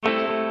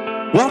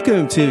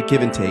Welcome to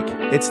Give and Take.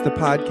 It's the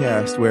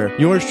podcast where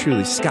yours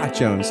truly, Scott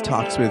Jones,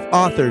 talks with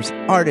authors,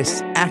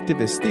 artists,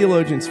 activists,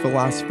 theologians,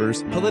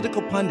 philosophers,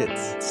 political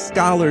pundits,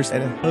 scholars,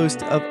 and a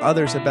host of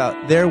others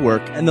about their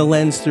work and the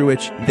lens through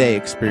which they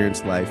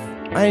experience life.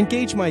 I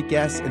engage my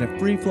guests in a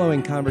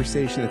free-flowing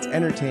conversation that's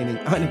entertaining,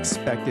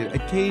 unexpected,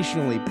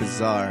 occasionally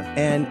bizarre,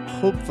 and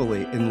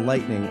hopefully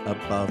enlightening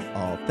above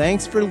all.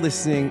 Thanks for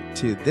listening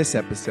to this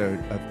episode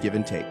of Give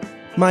and Take.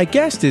 My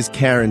guest is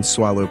Karen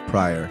Swallow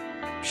Prior.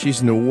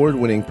 She's an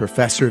award-winning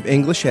professor of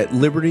English at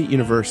Liberty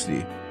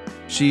University.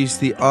 She's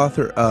the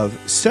author of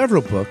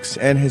several books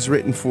and has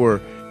written for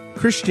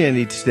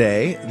Christianity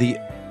Today, The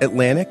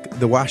Atlantic,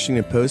 The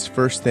Washington Post,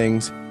 First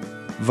Things,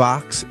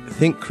 Vox,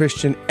 Think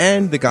Christian,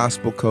 and the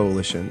Gospel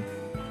Coalition.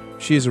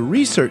 She is a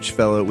research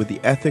fellow with the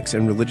Ethics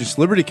and Religious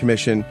Liberty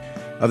Commission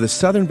of the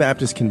Southern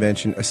Baptist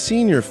Convention, a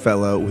senior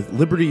fellow with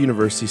Liberty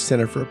University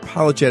Center for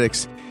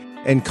Apologetics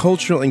and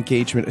Cultural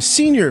Engagement, a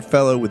senior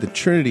fellow with the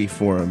Trinity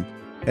Forum,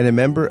 and a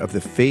member of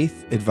the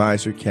Faith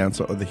Advisory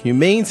Council of the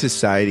Humane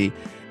Society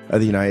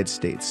of the United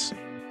States.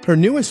 Her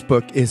newest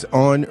book is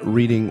On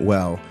Reading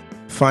Well,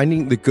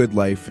 Finding the Good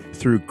Life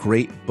Through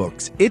Great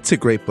Books. It's a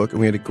great book, and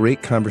we had a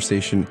great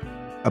conversation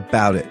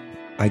about it.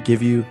 I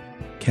give you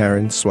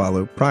Karen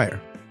Swallow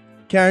Prior.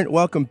 Karen,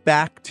 welcome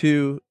back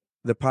to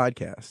the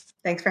podcast.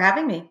 Thanks for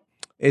having me.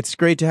 It's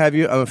great to have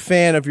you. I'm a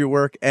fan of your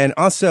work, and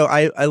also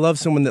I love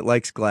someone that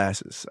likes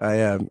glasses.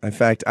 In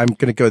fact, I'm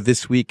going to go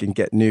this week and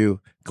get new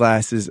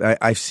glasses.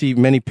 I see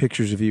many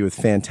pictures of you with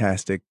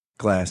fantastic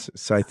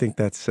glasses, so I think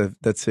that's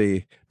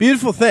a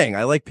beautiful thing.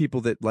 I like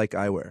people that like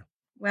eyewear.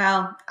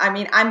 Well, I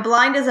mean, I'm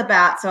blind as a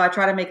bat, so I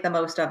try to make the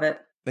most of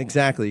it.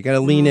 Exactly. You got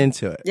to lean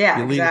into it.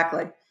 Yeah,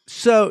 exactly.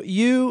 So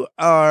you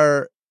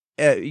are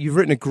you've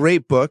written a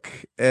great book,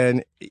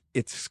 and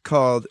it's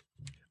called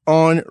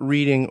On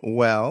Reading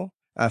Well.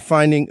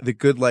 Finding the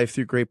Good Life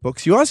Through Great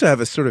Books. You also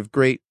have a sort of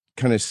great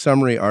kind of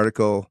summary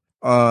article.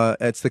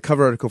 It's the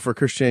cover article for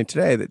Christianity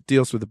Today that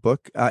deals with the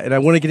book. And I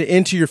want to get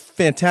into your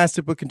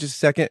fantastic book in just a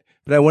second,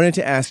 but I wanted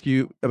to ask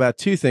you about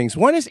two things.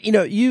 One is,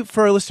 you,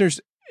 for our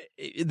listeners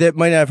that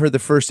might not have heard the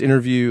first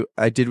interview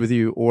I did with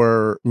you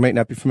or might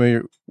not be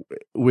familiar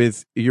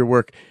with your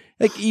work,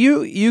 like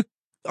you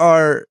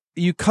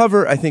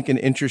cover, I think, an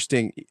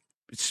interesting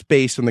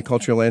space on the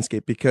cultural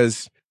landscape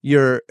because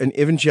you're an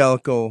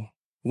evangelical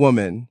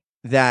woman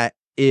that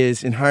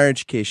is in higher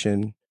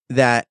education,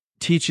 that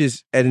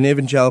teaches at an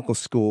evangelical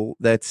school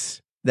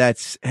that's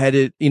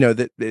headed,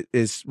 that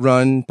is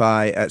run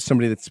by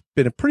somebody that's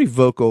been a pretty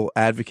vocal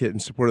advocate in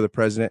support of the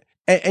president.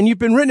 And you've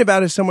been written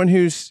about as someone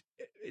who's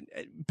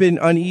been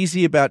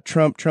uneasy about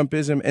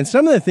Trumpism, and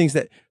some of the things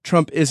that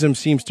Trumpism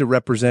seems to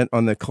represent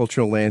on the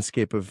cultural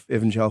landscape of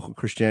evangelical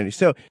Christianity.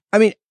 So, I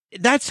mean,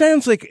 that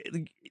sounds like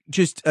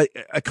just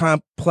a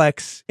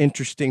complex,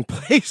 interesting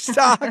place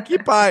to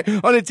occupy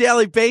on a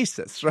daily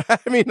basis, right?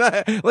 I mean,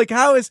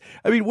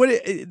 what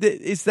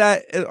is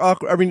that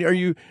awkward? I mean, are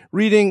you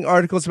reading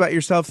articles about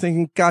yourself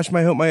thinking, gosh,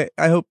 I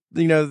hope,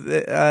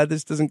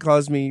 this doesn't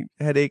cause me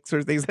headaches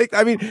or things like that?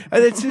 I mean,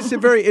 it's just a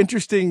very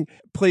interesting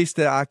place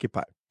to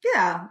occupy.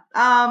 Yeah.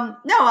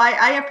 No,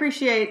 I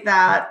appreciate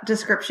that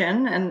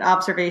description and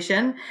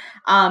observation.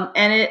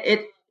 And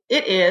it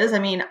is, I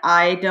mean,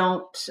 I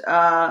don't,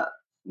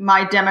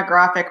 my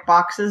demographic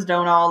boxes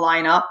don't all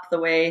line up the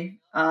way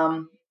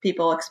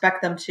people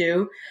expect them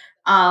to.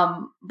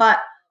 But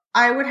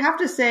I would have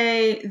to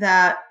say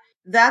that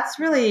that's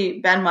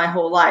really been my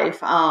whole life.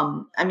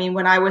 I mean,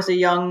 when I was a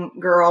young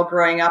girl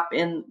growing up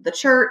in the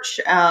church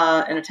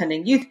and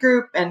attending youth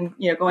group and,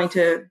 going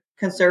to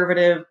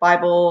conservative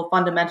Bible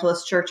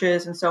fundamentalist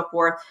churches and so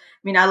forth. I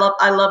mean, I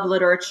love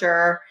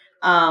literature.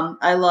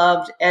 I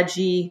loved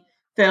edgy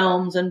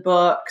films and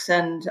books,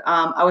 and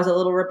I was a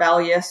little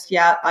rebellious,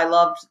 yet I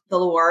loved the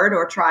Lord,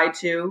 or tried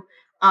to,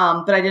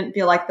 but I didn't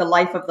feel like the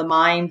life of the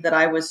mind that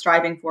I was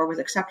striving for was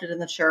accepted in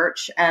the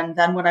church. And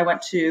then when I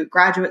went to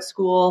graduate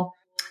school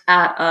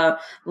at a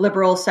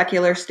liberal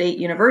secular state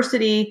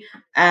university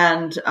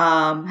and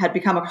had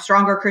become a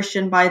stronger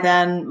Christian by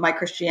then, my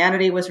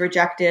Christianity was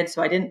rejected,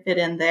 so I didn't fit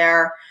in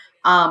there.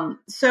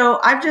 So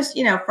I've just,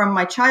 from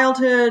my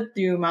childhood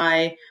through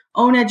my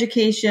own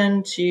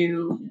education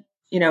to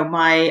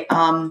my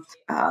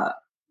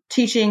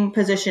teaching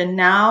position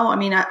now, I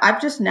mean,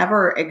 I've just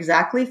never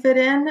exactly fit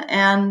in,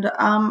 and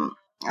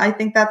I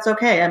think that's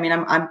okay. I mean,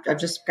 I've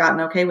just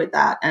gotten okay with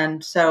that,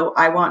 and so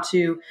I want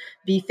to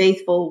be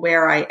faithful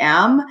where I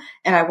am,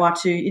 and I want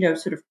to,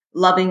 sort of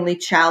lovingly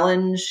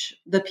challenge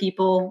the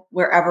people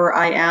wherever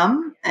I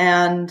am,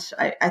 and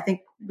I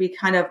think we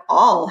kind of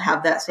all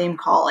have that same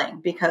calling,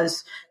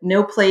 because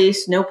no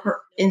place, no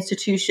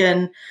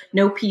institution,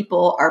 no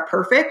people are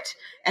perfect.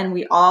 And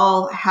we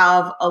all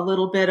have a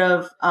little bit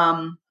of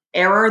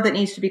error that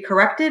needs to be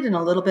corrected and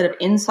a little bit of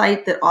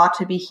insight that ought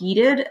to be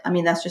heeded. I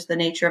mean, that's just the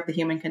nature of the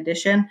human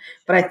condition.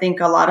 But I think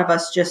a lot of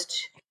us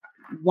just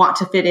want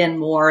to fit in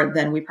more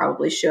than we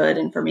probably should.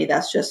 And for me,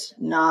 that's just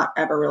not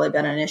ever really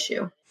been an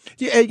issue.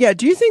 Yeah.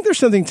 Do you think there's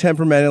something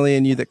temperamentally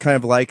in you that kind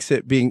of likes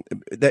it being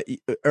that,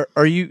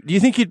 do you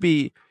think you'd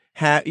be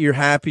you're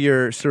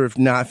happier sort of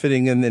not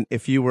fitting in than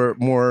if you were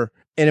more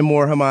in a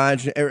more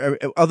homogenous.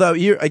 Although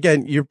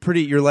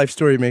your life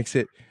story makes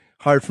it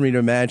hard for me to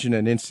imagine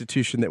an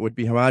institution that would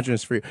be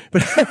homogenous for you.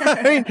 But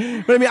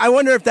I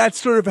wonder if that's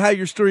sort of how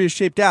your story is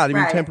shaped out. I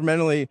mean,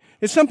 temperamentally,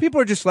 some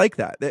people are just like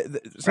that.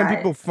 Some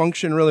people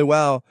function really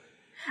well.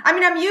 I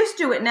mean, I'm used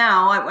to it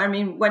now. I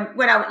mean,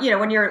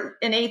 when you're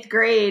in 8th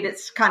grade,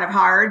 it's kind of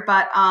hard,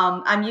 but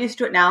I'm used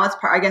to it now.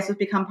 I guess it's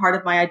become part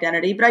of my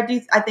identity. But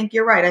I think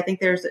you're right. I think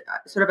there's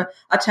sort of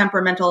a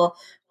temperamental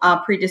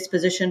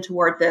predisposition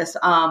toward this.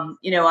 I'm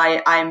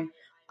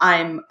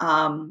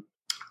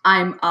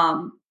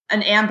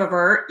an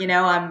ambivert.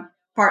 I'm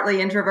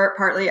partly introvert,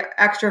 partly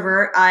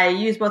extrovert. I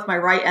use both my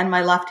right and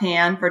my left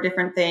hand for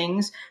different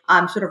things.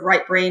 I'm sort of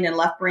right brained and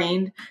left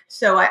brained.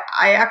 So I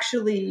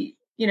actually,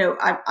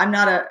 I'm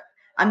not a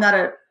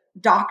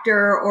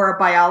doctor or a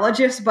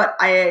biologist, but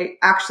I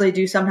actually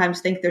do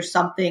sometimes think there's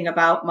something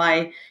about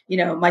my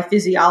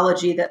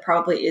physiology that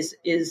probably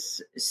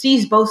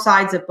sees both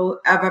sides of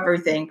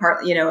everything.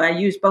 Partly, I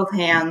use both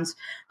hands.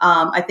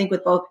 I think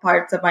with both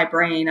parts of my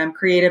brain. I'm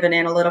creative and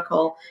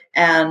analytical,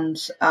 and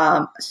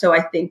so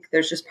I think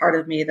there's just part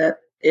of me that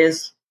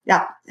has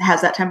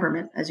that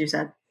temperament, as you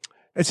said.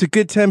 It's a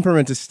good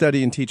temperament to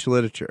study and teach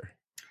literature.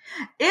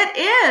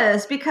 It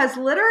is, because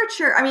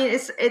literature, I mean,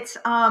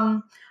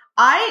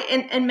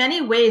 in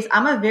many ways,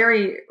 I'm a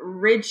very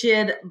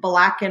rigid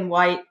black and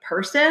white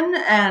person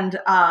and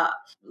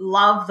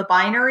love the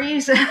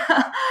binaries.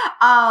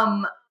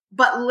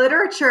 But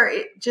literature,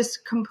 it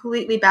just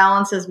completely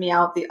balances me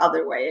out the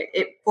other way.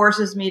 It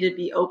forces me to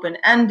be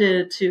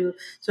open-ended, to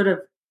sort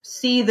of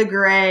see the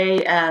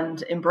gray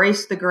and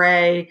embrace the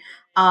gray.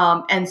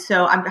 And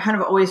so I'm kind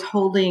of always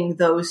holding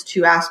those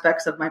two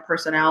aspects of my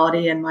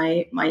personality and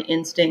my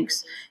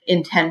instincts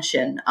in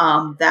tension,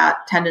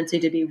 that tendency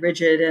to be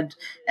rigid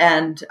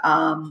and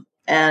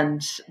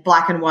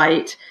black and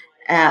white,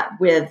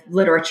 with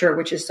literature,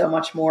 which is so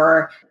much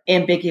more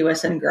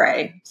ambiguous and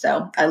gray.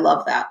 So I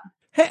love that.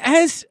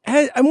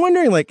 I'm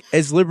wondering,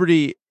 has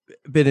Liberty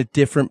been a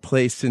different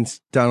place since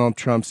Donald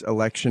Trump's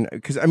election?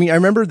 Because I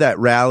remember that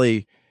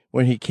rally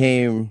when he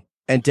came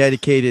and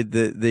dedicated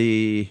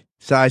the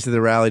size of the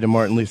rally to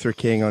Martin Luther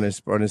King on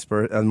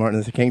Martin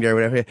Luther King Day or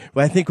whatever.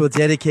 Well, I think we'll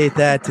dedicate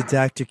that to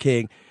Dr.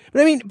 King.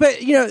 But but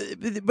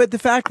the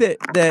fact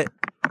that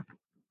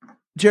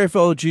Jerry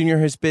Falwell Jr.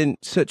 has been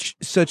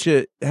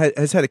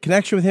has had a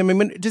connection with him.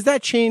 Does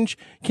that change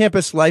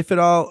campus life at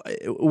all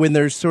when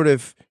there's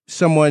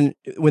someone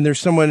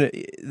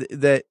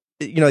that,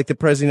 like the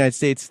President of the United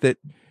States that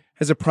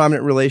has a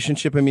prominent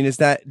relationship? Is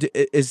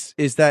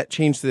that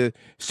changed the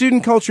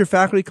student culture,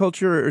 faculty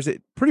culture, or is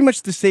it pretty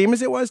much the same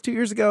as it was 2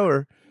 years ago?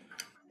 Or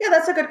yeah,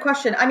 that's a good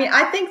question.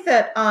 I think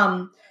that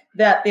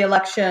that the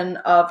election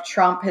of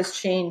Trump has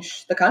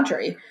changed the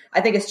country. I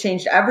think it's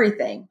changed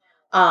everything.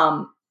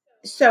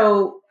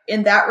 So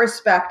in that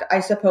respect, I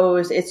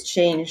suppose it's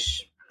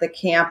changed the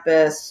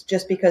campus,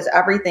 just because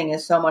everything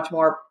is so much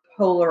more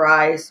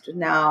polarized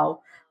now.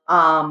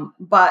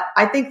 But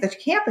I think the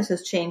campus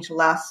has changed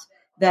less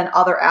than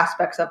other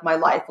aspects of my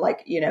life,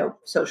 like,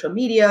 social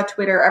media,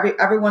 Twitter.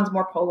 Everyone's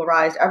more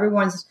polarized.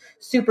 Everyone's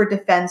super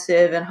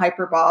defensive and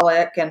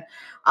hyperbolic. And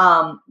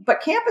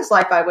but campus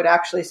life, I would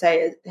actually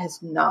say, has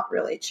not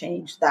really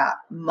changed that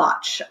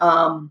much.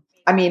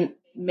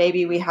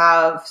 Maybe we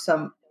have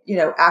some,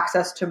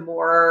 access to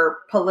more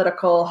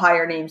political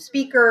higher name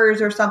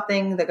speakers or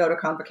something that go to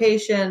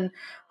convocation,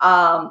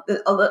 a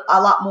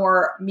lot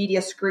more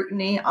media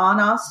scrutiny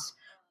on us.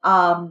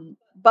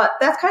 But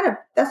that's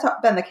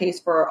been the case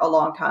for a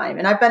long time.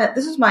 And I'm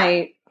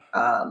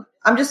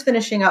just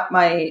finishing up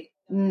my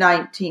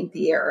 19th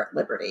year at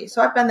Liberty.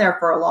 So I've been there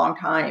for a long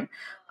time.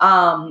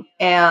 And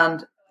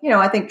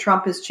I think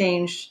Trump has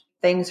changed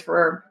things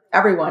for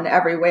everyone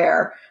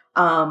everywhere.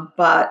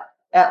 But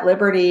at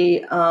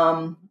Liberty,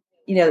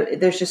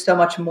 there's just so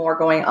much more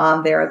going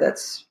on there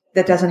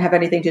that doesn't have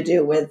anything to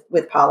do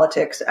with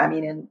politics.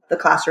 In the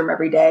classroom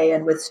every day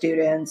and with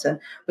students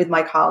and with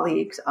my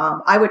colleagues.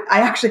 I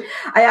actually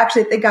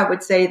think I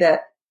would say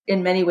that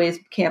in many ways,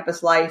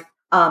 campus life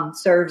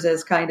serves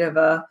as kind of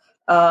a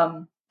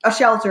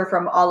shelter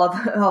from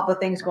all the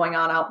things going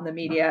on out in the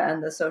media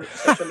and the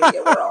social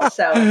media world.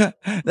 So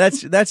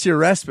that's your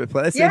respite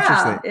place. That's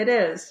interesting. It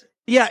is.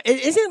 Yeah.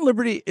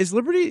 Is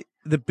Liberty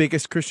the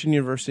biggest Christian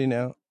university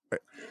now?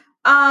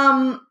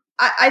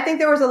 I think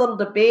there was a little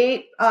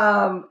debate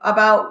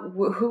about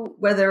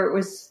whether it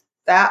was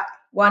that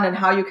one and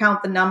how you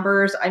count the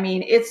numbers.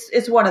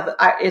 It's one of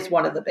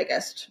the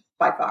biggest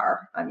by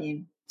far.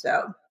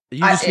 So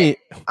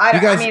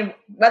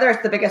whether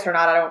it's the biggest or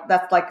not,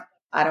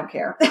 I don't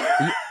care.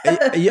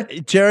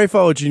 Jerry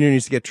Falwell Jr.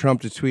 needs to get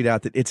Trump to tweet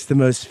out that it's the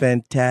most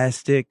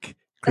fantastic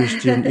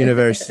Christian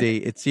University.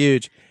 It's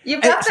huge.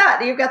 You've got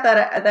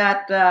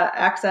that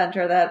accent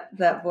or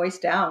that voice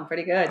down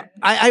pretty good.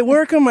 I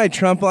work on my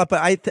Trump a lot,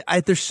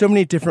 but there's so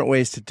many different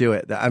ways to do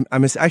it.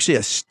 I'm actually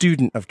a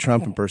student of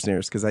Trump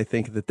impersonators because I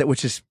think that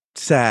which is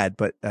sad,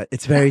 but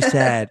it's very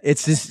sad.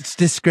 It's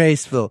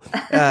disgraceful.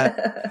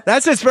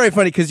 That's just very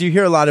funny because you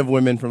hear a lot of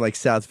women from like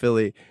South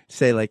Philly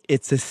say like,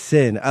 it's a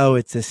sin. Oh,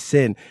 it's a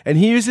sin. And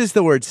he uses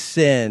the word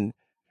sin,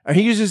 or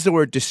he uses the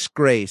word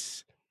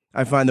disgrace.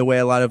 I find the way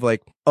a lot of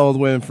like old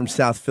women from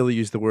South Philly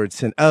use the word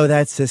sin. Oh,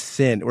 that's a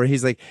sin. Where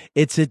he's like,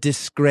 it's a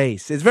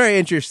disgrace. It's very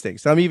interesting.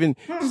 So I'm even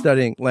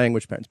studying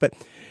language patterns. But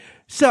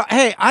so,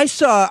 hey,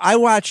 I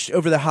watched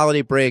over the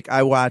holiday break,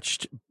 I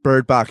watched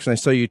Bird Box and I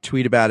saw you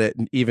tweet about it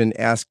and even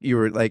you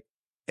were like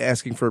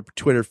asking for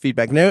Twitter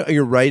feedback. Now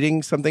you're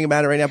writing something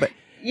about it right now, but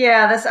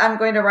yeah, I'm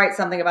going to write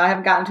something about it. I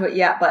haven't gotten to it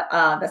yet, but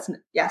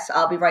yes,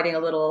 I'll be writing a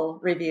little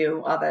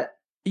review of it.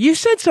 You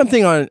said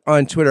something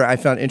on Twitter I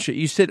found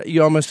interesting. You said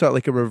you almost saw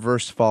like a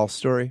reverse fall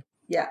story.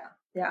 Yeah.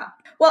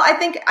 Well, I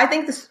think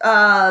this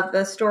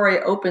the story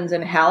opens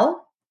in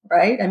hell,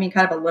 right? I mean,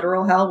 kind of a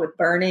literal hell with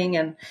burning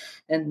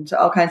and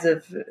all kinds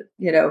of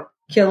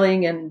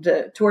killing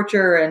and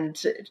torture and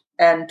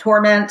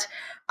torment,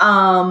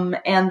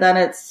 and then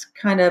it's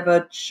kind of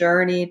a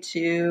journey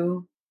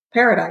to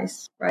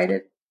paradise,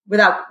 right?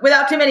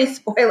 Without too many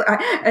spoilers,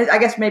 I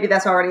guess maybe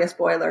that's already a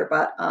spoiler,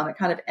 but it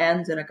kind of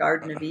ends in a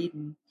Garden of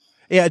Eden.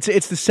 Yeah,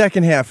 it's the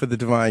second half of the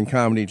Divine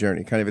Comedy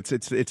journey. Kind of,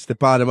 it's the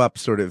bottom up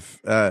sort of.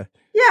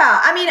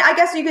 Yeah, I mean, I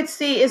guess you could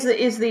see is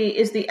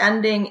the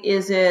ending?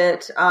 Is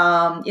it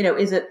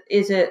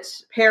is it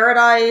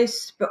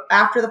paradise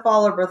after the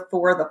fall or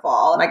before the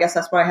fall? And I guess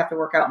that's what I have to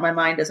work out in my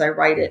mind as I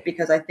write it,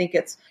 because I think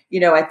it's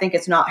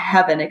not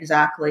heaven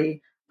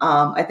exactly.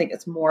 I think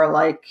it's more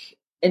like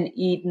an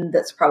Eden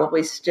that's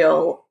probably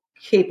still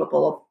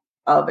capable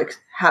of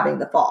having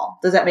the fall.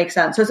 Does that make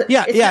sense? So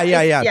yeah.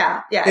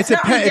 It's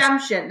not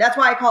redemption. That's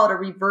why I call it a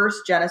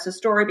reverse Genesis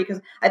story, because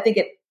I think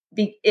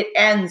it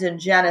ends in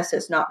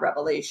Genesis, not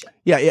Revelation.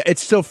 Yeah.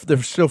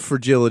 There's still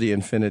fragility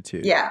and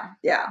finitude. Yeah.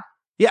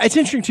 It's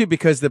interesting too,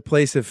 because the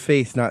place of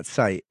faith, not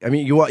sight. I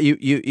mean,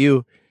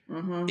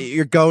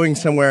 you're going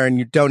somewhere and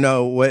you don't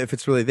know if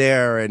it's really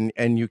there,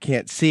 and you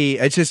can't see.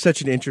 It's just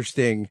such an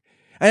interesting.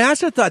 I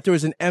also thought there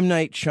was an M.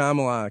 Night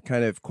Shyamalan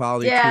kind of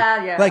quality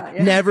to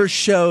never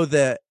show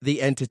the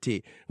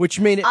entity, which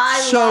made it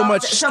so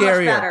much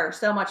scarier.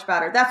 So much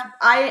better.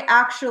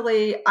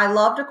 I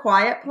loved A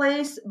Quiet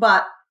Place,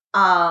 but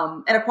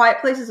and A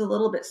Quiet Place is a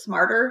little bit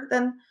smarter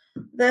than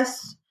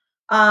this.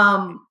 But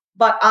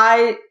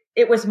Bird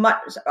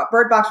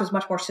Box was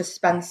much more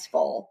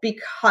suspenseful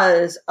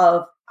because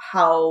of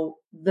how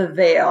the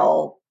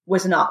veil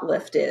was not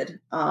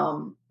lifted.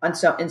 In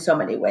so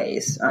many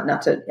ways, and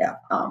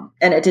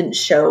it didn't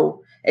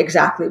show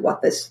exactly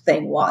what this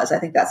thing was. I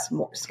think that's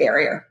more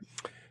scarier.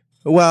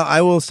 Well,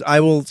 I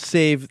will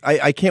save.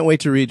 I can't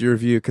wait to read your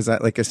review because,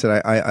 like I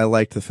said, I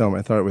liked the film.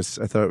 I thought it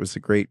was a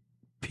great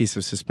piece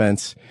of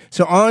suspense.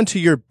 So on to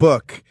your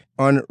book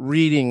on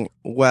reading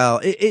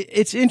well.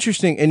 It's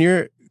interesting in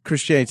your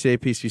Christianity Today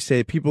piece. You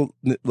say people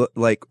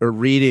like are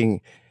reading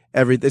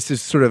this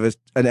is sort of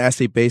an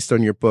essay based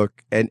on your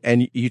book,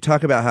 and you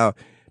talk about how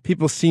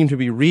people seem to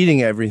be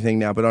reading everything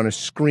now, but on a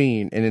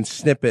screen and in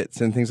snippets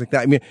and things like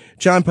that. I mean,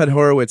 John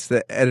Podhoretz,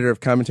 the editor of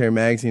Commentary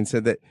Magazine,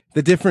 said that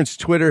the difference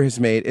Twitter has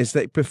made is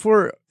that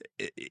before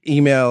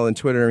email and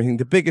Twitter and everything,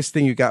 the biggest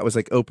thing you got was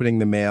like opening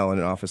the mail in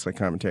an office like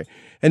Commentary.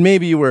 And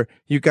maybe you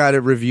got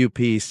a review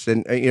piece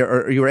and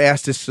or you were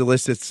asked to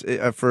solicit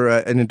for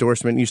an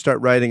endorsement and you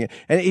start writing it.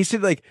 And he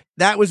said like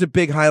that was a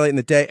big highlight in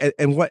the day.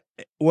 And what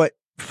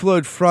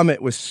flowed from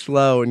it was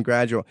slow and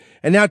gradual.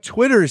 And now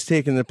Twitter has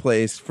taken the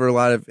place for a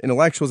lot of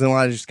intellectuals and a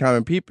lot of just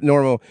common people,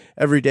 normal,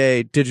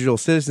 everyday digital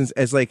citizens,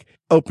 as like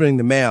opening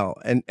the mail.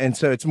 And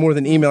so it's more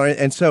than email.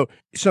 And so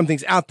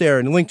something's out there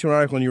and linked to an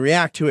article and you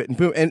react to it and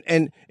boom.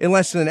 And in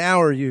less than an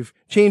hour, you've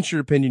changed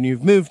your opinion.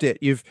 You've moved it.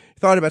 You've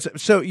thought about it.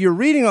 So you're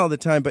reading all the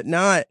time, but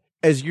not,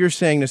 as you're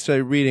saying,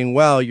 necessarily reading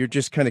well. You're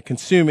just kind of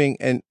consuming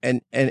and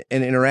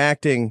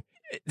interacting.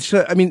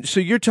 So, I mean, so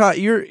you're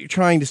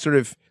trying to sort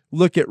of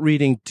look at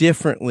reading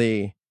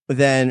differently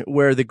than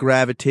where the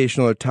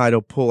gravitational or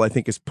tidal pull, I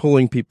think, is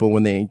pulling people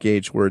when they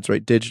engage words,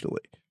 right,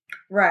 digitally.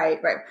 Right.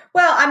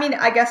 Well, I mean,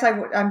 I guess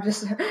I'm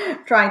just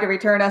trying to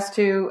return us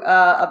to,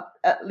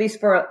 at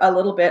least for a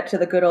little bit, to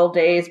the good old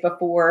days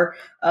before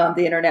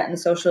the internet and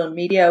social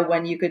media,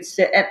 when you could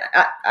sit, and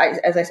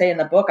as I say in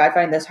the book, I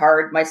find this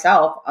hard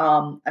myself.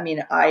 I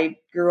mean, I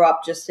grew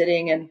up just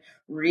sitting and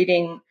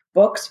reading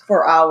books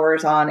for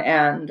hours on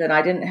end, and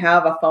I didn't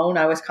have a phone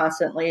I was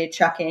constantly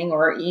checking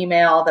or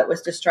email that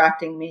was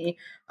distracting me.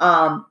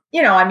 I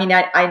mean,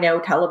 I know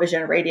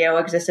television, radio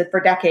existed for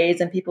decades,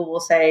 and people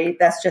will say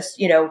that's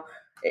just,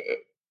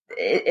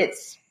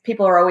 it's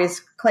people are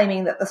always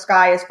claiming that the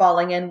sky is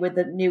falling in with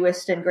the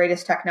newest and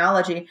greatest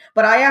technology.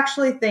 But I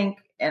actually think,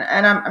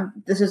 and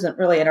this isn't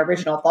really an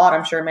original thought,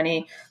 I'm sure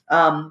many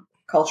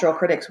cultural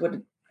critics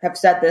would have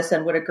said this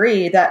and would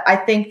agree, that I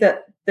think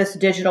that this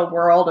digital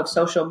world of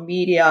social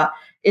media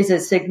is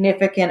as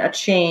significant a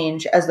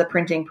change as the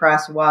printing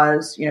press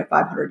was,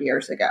 500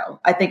 years ago.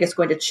 I think it's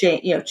going to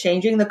change,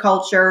 changing the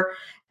culture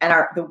and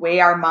the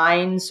way our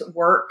minds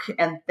work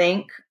and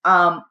think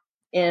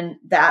in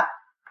that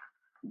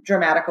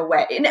dramatic a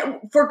way,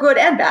 for good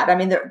and bad. I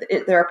mean,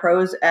 there are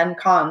pros and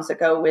cons that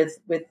go with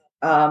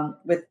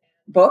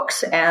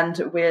books and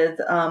with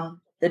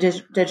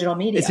the digital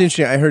media. It's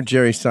interesting. I heard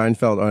Jerry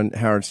Seinfeld on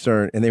Howard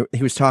Stern, and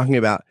he was talking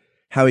about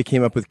how he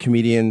came up with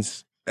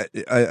comedians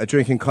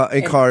drinking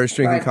in cars,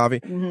 drinking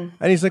coffee. Mm-hmm.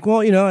 And he's like, well,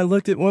 I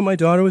looked at what my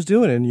daughter was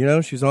doing,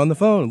 and, she's on the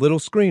phone, little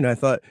screen. I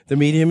thought the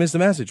medium is the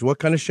message. What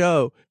kind of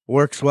show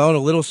works well on a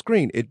little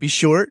screen? It'd be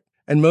short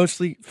and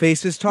mostly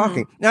faces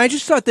talking. Mm-hmm. Now, I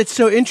just thought that's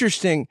so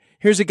interesting.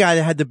 Here's a guy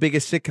that had the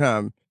biggest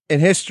sitcom in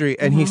history,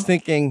 and he's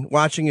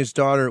watching his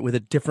daughter with a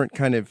different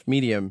kind of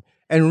medium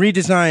and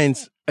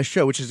redesigns a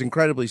show, which is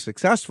incredibly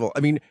successful. I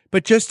mean,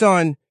 but just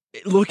on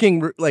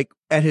looking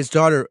at his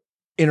daughter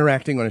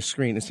interacting on a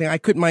screen and saying, I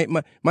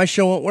couldn't, my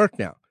show won't work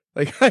now.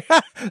 I just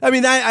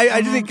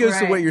think it goes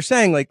to what you're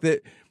saying. Like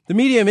the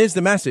medium is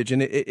the message,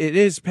 and it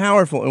is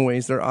powerful in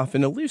ways that are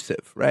often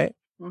elusive, right?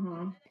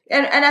 Mm-hmm.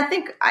 And I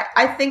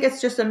think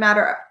it's just a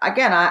matter,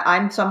 again,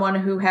 I'm someone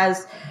who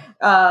has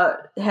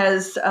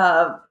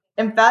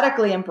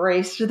emphatically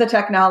embraced the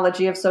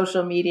technology of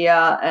social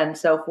media and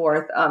so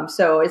forth.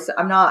 So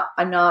I'm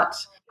not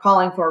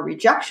calling for a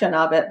rejection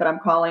of it, but I'm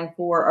calling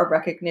for a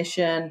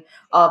recognition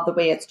of the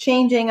way it's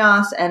changing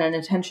us and an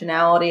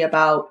intentionality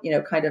about,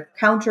 kind of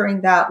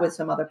countering that with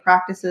some other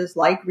practices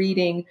like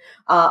reading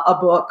a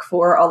book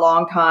for a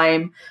long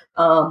time,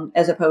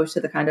 as opposed to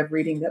the kind of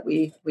reading that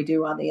we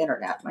do on the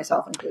internet,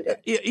 myself included.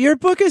 Your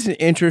book is an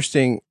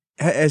interesting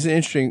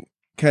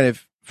kind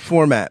of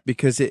format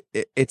because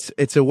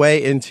it's a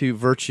way into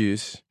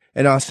virtues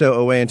and also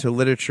a way into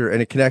literature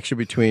and a connection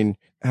between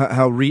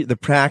how the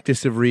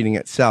practice of reading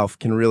itself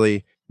can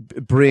really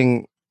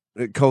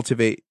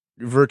cultivate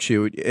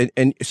virtue.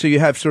 And so you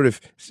have sort of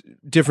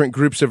different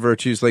groups of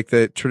virtues, like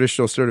the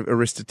traditional sort of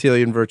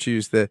Aristotelian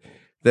virtues, the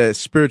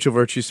spiritual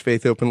virtues,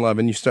 faith, hope, and love,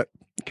 and you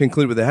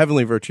conclude with the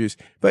heavenly virtues.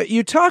 But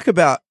you talk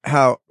about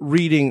how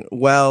reading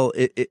well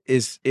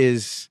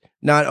is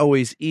not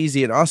always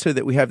easy, and also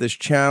that we have this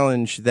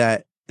challenge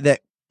that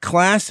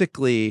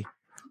classically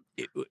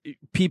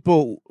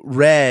people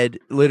read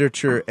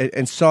literature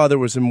and saw there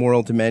was a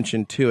moral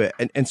dimension to it,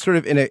 and sort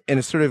of in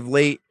a sort of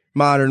late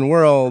modern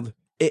world,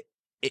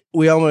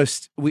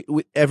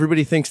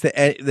 everybody thinks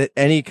that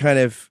any kind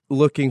of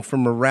looking for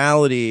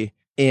morality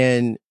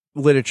in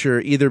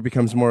literature either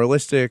becomes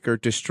moralistic or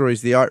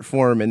destroys the art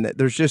form, and that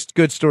there's just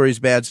good stories,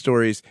 bad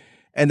stories,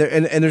 and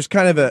there's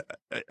kind of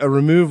a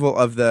removal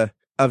of the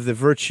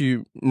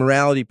virtue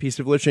morality piece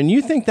of literature. And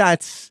you think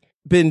that's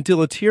been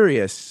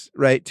deleterious,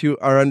 right, to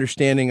our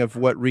understanding of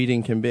what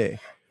reading can be?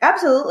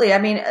 Absolutely. I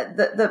mean,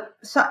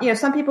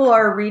 some people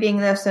are reading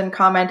this and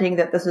commenting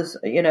that this is,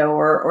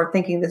 or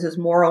thinking this is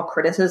moral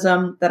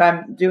criticism that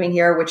I'm doing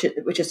here, which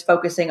is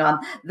focusing on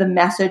the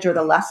message or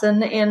the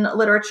lesson in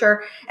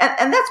literature,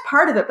 and that's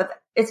part of it,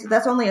 but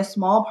that's only a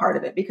small part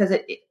of it, because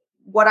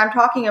what I'm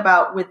talking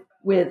about with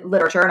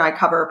literature, and I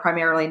cover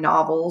primarily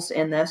novels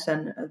in this,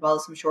 and as well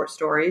as some short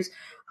stories,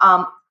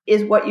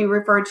 is what you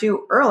referred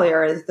to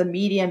earlier, is the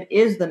medium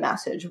is the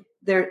message.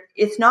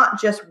 It's not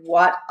just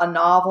what a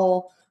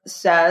novel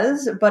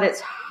says, but it's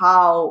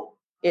how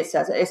it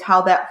says it. It's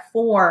how that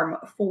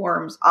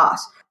forms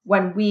us.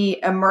 When we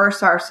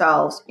immerse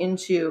ourselves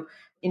into,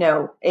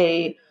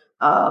 a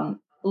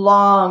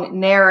long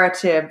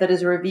narrative that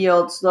is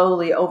revealed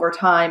slowly over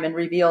time and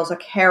reveals a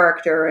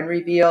character and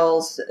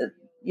reveals,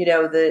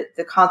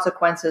 the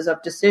consequences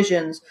of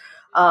decisions,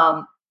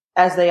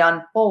 as they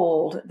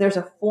unfold, there's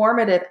a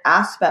formative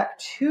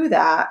aspect to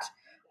that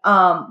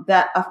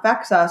that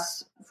affects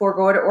us for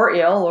good or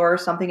ill or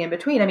something in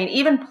between. I mean,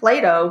 even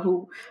Plato,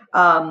 who,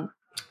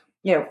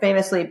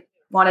 famously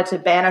wanted to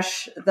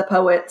banish the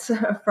poets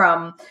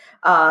from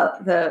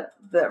the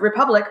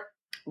Republic,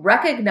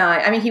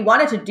 he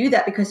wanted to do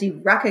that because he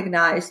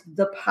recognized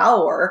the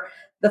power,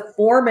 the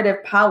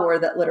formative power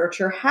that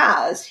literature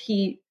has.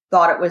 He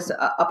thought it was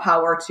a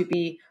power to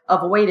be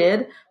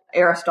avoided.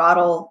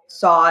 Aristotle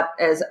saw it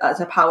as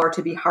a power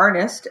to be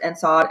harnessed, and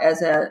saw it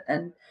as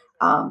an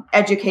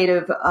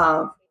educative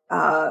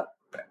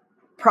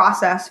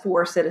process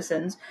for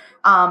citizens.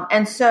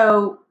 And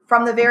so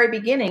from the very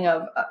beginning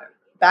of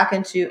back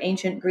into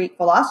ancient Greek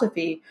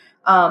philosophy,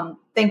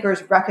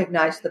 thinkers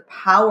recognized the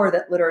power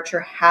that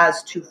literature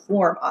has to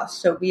form us.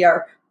 So we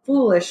are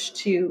foolish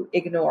to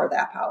ignore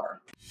that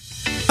power.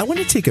 I want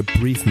to take a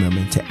brief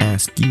moment to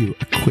ask you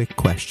a quick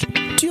question.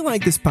 Do you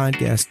like this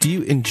podcast? Do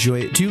you enjoy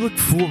it? Do you look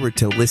forward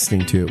to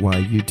listening to it while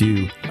you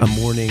do a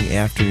morning,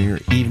 afternoon, or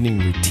evening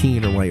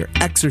routine, or while you're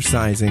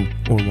exercising,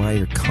 or while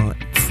you're caught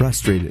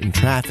frustrated in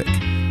traffic?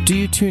 Do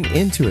you tune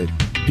into it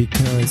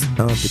because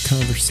of the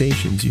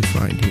conversations you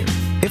find here.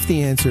 If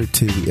the answer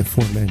to the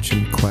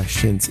aforementioned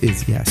questions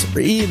is yes, or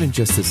even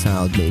just a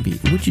solid maybe,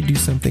 would you do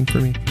something for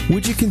me?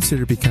 Would you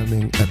consider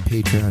becoming a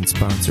Patreon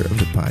sponsor of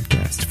the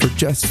podcast for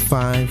just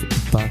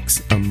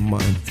 $5 a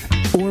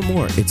month or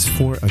more? It's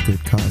for a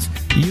good cause.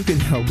 You can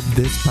help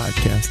this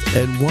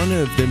podcast and one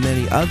of the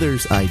many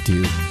others I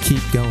do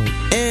keep going,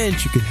 and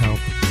you can help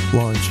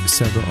launch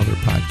several other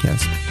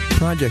podcast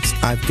projects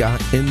I've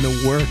got in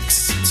the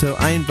works. So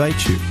I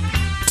invite you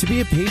to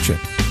be a patron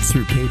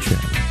through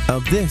Patreon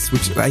of this,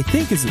 which I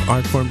think is an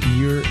art form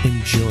you're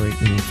enjoying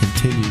and will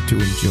continue to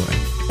enjoy.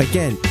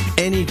 Again,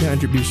 any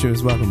contribution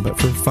is welcome, but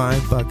for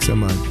 $5 a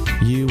month,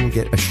 you will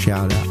get a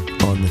shout out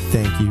on the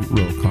thank you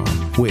roll call,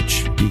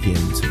 which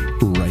begins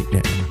right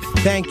now.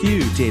 Thank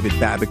you, David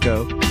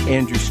Babico,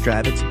 Andrew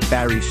Stravitz,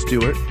 Barry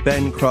Stewart,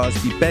 Ben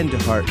Crosby, Ben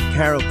DeHart,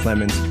 Carol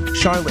Clemens,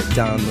 Charlotte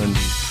Donlan,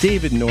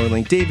 David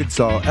Norling, David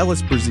Zoll,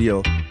 Ellis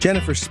Brazil,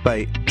 Jennifer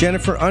Spite,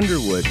 Jennifer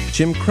Underwood,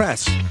 Jim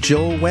Kress,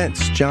 Joel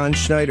Wentz, John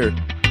Schneider,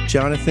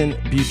 Jonathan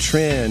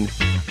Butrin,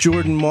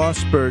 Jordan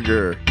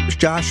Mossberger,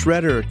 Josh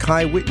Redder,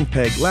 Kai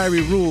Wittenpeg,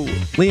 Larry Rule,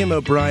 Liam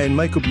O'Brien,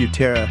 Michael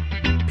Butera,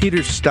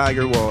 Peter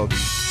Steigerwald,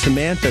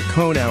 Samantha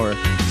Konauer,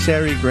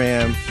 Sari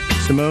Graham,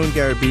 Simone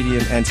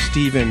Garabedian, and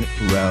Stephen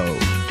Rowe.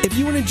 If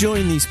you want to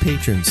join these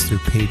patrons through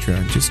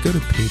Patreon, just go to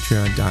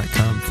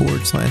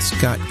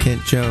patreon.com/Scott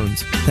Kent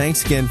Jones.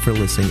 Thanks again for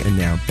listening, and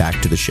now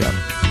back to the show.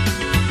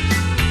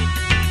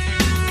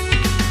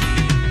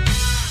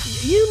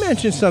 You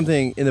mentioned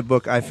something in the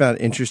book I found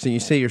interesting.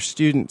 You say your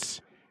students,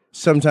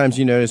 sometimes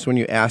you notice when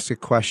you ask a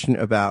question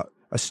about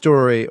a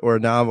story or a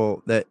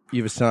novel that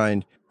you've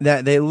assigned,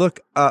 that they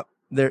look up,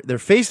 their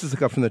faces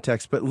look up from the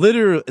text, but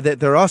literally that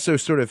they're also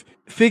sort of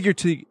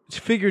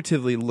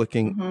figuratively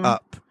looking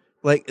up.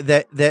 Like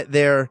that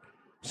they're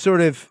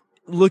sort of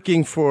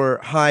looking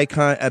for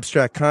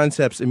abstract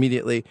concepts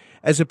immediately,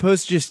 as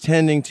opposed to just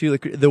tending to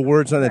like the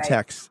words on the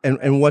text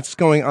and what's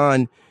going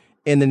on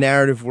in the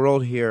narrative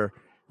world here.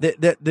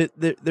 That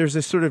there's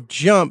a sort of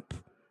jump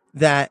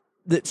that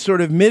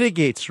sort of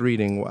mitigates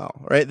reading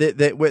well, right?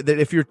 That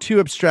if you're too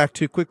abstract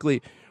too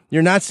quickly,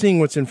 you're not seeing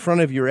what's in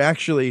front of you.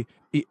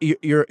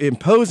 You're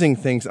imposing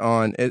things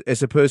on,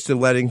 as opposed to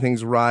letting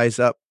things rise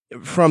up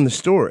from the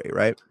story,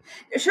 right?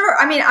 Sure.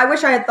 I mean, I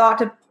wish I had thought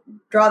to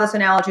draw this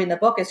analogy in the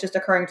book. It's just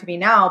occurring to me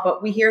now,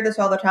 but we hear this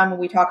all the time when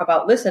we talk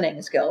about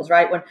listening skills,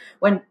 right?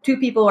 When two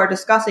people are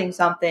discussing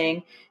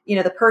something,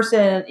 the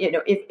person,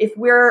 if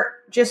we're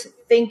just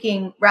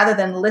thinking rather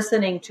than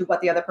listening to what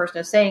the other person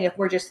is saying, if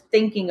we're just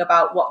thinking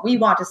about what we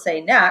want to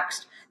say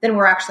next, then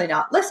we're actually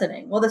not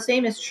listening. Well, the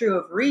same is true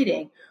of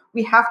reading.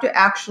 We have to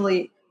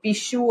actually be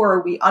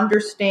sure we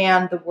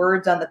understand the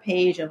words on the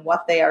page and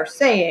what they are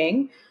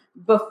saying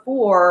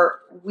before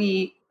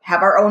we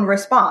have our own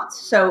response.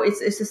 So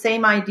it's the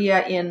same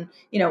idea in,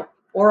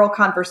 oral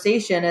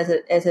conversation as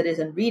it is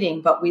in reading,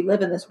 but we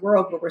live in this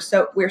world where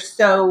we're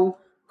so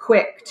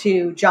quick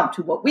to jump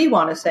to what we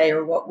want to say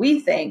or what we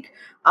think.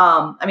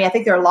 I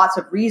think there are lots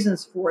of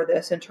reasons for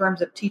this in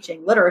terms of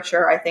teaching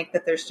literature. I think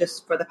that there's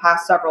just for the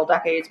past several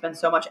decades been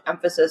so much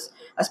emphasis,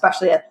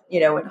 especially at,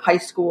 in high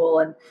school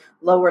and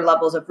lower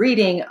levels of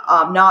reading,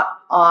 not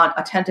on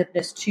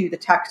attentiveness to the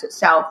text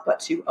itself, but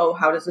to,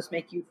 how does this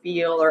make you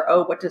feel? Or,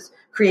 what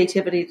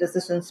creativity does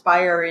this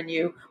inspire in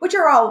you? Which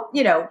are all,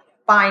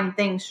 fine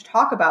things to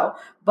talk about,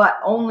 but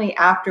only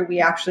after we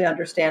actually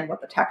understand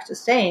what the text is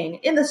saying,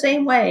 in the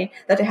same way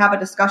that to have a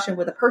discussion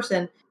with a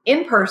person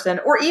in person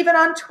or even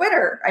on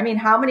Twitter. I mean,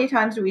 how many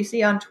times do we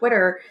see on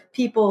Twitter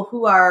people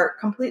who are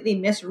completely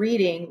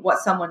misreading what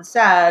someone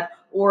said,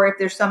 or if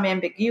there's some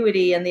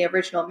ambiguity in the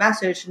original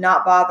message,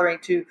 not bothering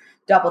to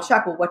double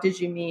check, well, what did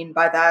you mean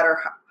by that? Or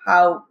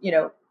how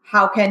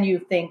can you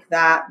think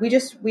that? We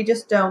just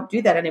don't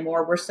do that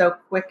anymore. We're so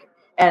quick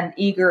and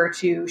eager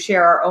to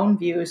share our own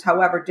views,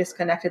 however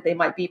disconnected they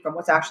might be from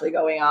what's actually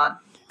going on.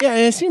 Yeah,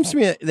 and it seems to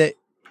me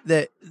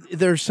that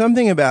there's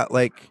something about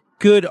like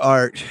good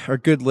art or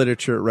good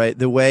literature, right?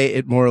 The way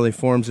it morally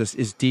forms us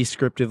is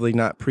descriptively,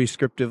 not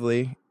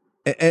prescriptively.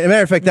 And as a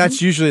matter of fact,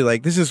 that's usually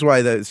like, this is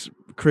why those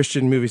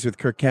Christian movies with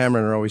Kirk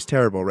Cameron are always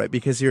terrible, right?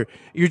 Because you're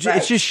right.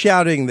 It's just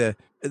shouting the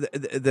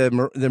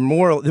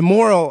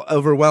moral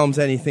overwhelms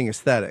anything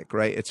aesthetic,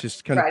 right? It's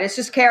just kind of right. It's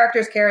just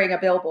characters carrying a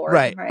billboard,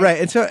 right.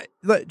 And so,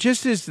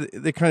 just as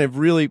the kind of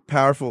really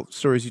powerful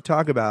stories you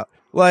talk about,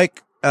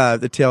 like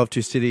the Tale of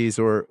Two Cities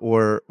or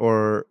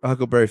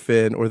Huckleberry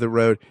Finn or The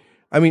Road,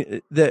 I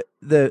mean,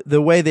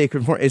 the way they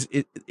conform is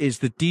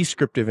the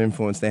descriptive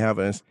influence they have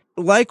on us.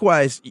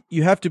 Likewise,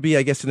 you have to be,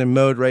 I guess, in a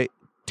mode, right,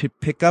 to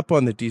pick up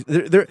on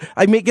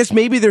I guess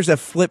maybe there's a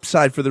flip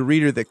side for the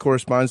reader that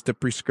corresponds to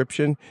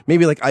prescription,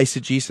 maybe like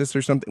eisegesis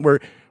or something, where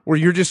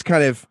you're just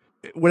kind of,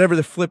 whatever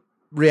the flip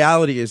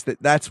reality is,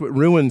 that's what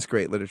ruins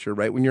great literature,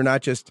 right? When you're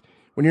not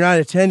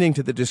attending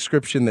to the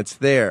description that's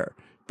there,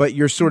 but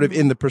you're sort of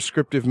in the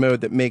prescriptive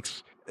mode that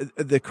makes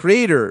the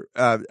creator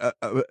a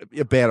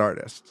bad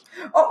artist.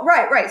 Oh,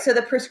 right. So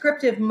the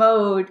prescriptive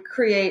mode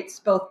creates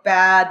both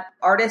bad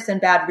artists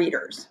and bad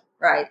readers.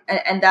 Right.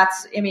 And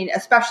that's, I mean,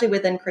 especially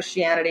within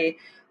Christianity,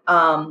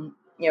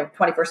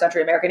 21st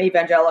century American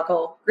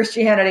evangelical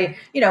Christianity,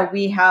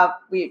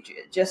 we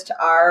just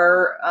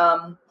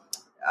are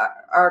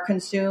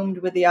consumed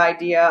with the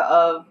idea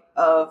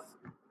of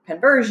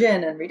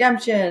conversion and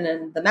redemption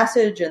and the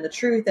message and the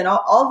truth, and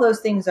all those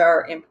things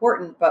are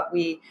important, but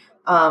we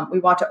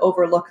want to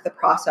overlook the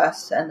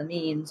process and the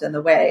means and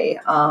the way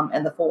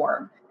and the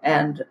form,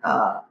 and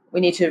we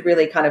need to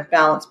really kind of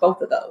balance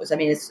both of those. I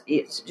mean, it's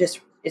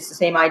the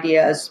same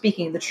idea as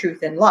speaking the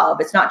truth in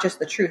love. It's not just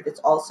the truth; it's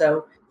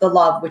also the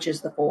love, which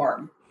is the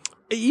form.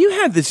 You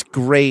have this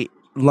great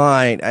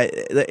line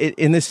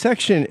in this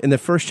section in the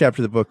first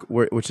chapter of the book,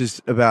 which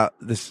is about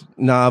this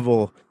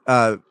novel.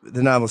 The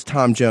novelist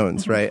Tom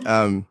Jones, right?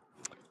 Or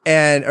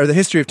the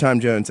history of Tom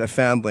Jones, a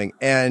foundling.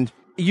 And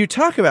you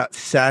talk about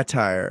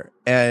satire,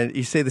 and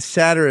you say the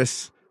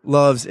satirist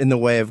loves in the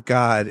way of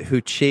God,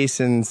 who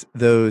chastens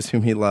those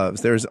whom he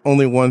loves. There's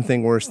only one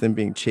thing worse than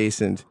being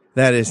chastened.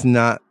 That is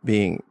not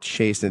being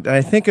chastened. And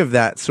I think of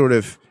that sort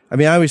of,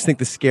 I always think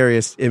the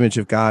scariest image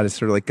of God is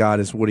sort of like God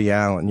is Woody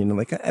Allen,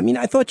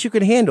 I thought you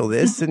could handle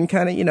this and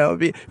kind of,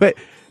 but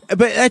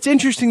that's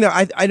interesting though.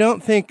 I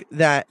don't think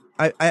that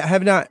I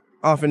have not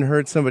often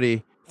heard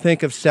somebody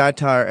think of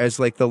satire as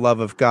like the love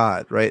of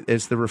God, right?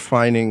 As the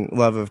refining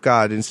love of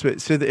God. And so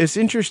it's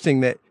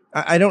interesting that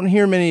I don't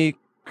hear many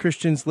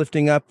Christians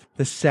lifting up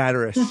the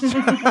satirist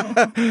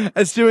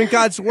as doing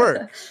God's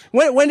work.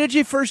 When did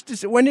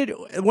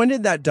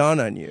that dawn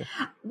on you?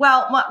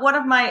 Well, one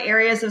of my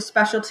areas of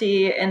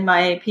specialty in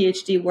my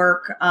PhD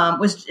work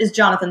is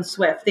Jonathan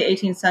Swift, the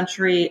 18th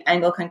century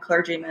Anglican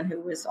clergyman who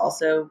was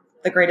also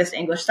the greatest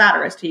English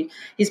satirist.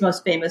 He's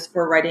most famous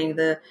for writing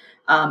the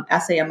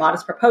essay A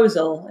Modest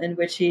Proposal, in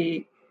which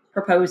he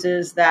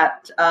proposes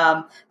that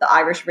the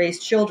Irish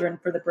raised children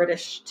for the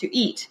British to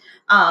eat,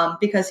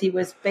 because he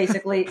was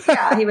basically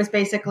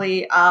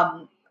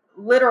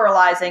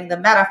literalizing the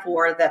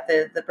metaphor that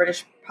the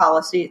British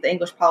policy, the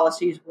English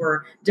policies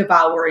were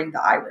devouring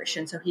the Irish.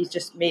 And so he's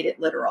just made it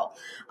literal.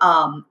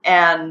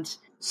 And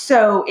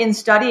so in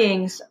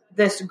studying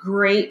this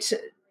great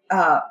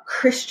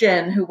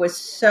Christian who was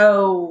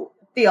so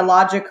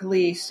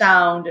theologically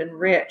sound and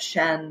rich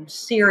and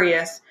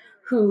serious,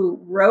 who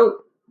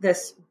wrote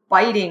this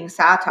biting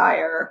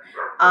satire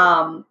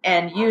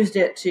and used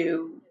it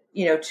to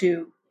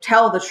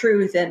tell the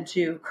truth and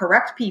to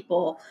correct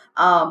people.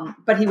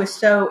 But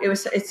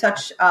it's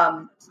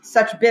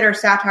such bitter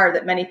satire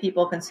that many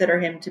people consider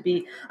him to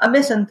be a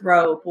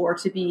misanthrope or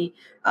to be,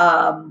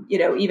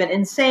 even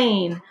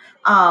insane.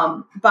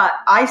 But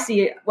I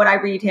see, when I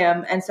read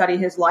him and study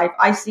his life,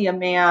 I see a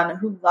man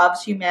who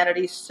loves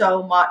humanity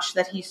so much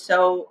that he's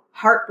so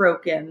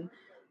heartbroken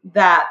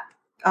that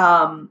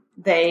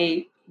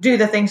they do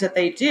the things that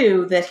they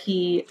do, that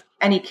he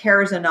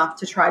cares enough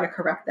to try to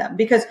correct them,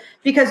 because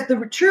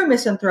the true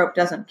misanthrope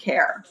doesn't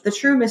care. The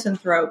true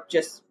misanthrope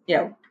just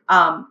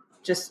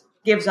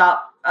gives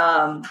up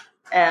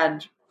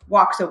and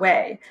walks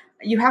away.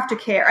 You have to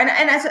care. And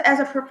as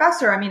a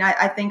professor,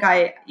 I think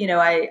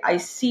I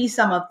see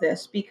some of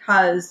this,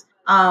 because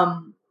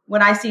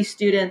when I see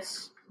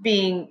students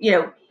being,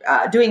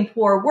 doing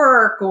poor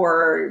work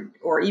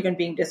or even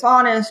being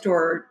dishonest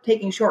or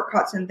taking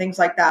shortcuts and things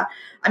like that,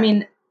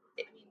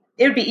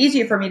 it would be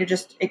easier for me to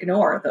just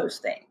ignore those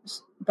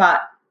things.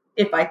 But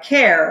if I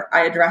care,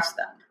 I address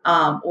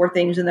them, or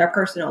things in their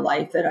personal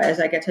life that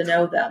as I get to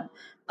know them.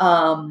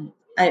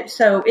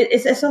 So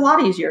it's a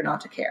lot easier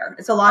not to care.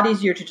 It's a lot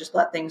easier to just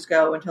let things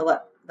go and to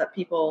let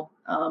people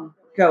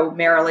go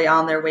merrily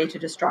on their way to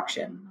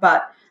destruction.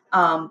 But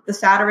the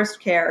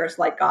satirist cares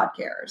like God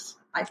cares,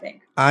 I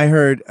think. I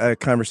heard a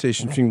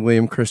conversation between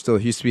William Crystal,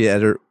 he used to be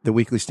editor of the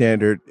Weekly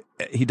Standard.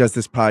 He does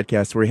this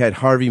podcast where he had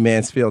Harvey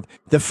Mansfield,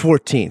 the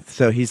 14th.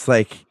 So he's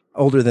like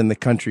older than the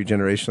country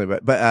generationally,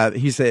 but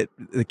he's at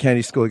the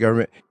Kennedy School of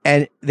Government.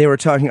 And they were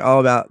talking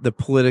all about the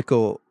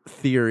political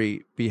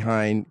theory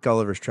behind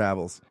Gulliver's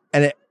Travels.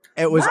 And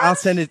it was, what? I'll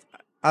send it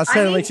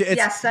link to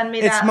you. Send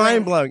me that. It's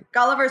mind blowing.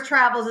 Gulliver's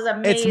Travels is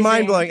amazing. It's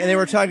mind blowing. And they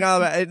were talking all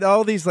about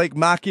all these like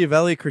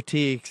Machiavelli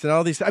critiques and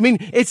all these.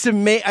 It's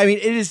amazing.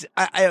 It is.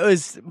 It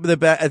was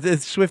the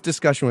Swift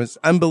discussion was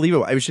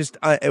unbelievable. It was just,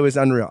 it was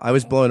unreal. I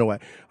was blown away.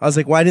 I was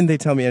like, why didn't they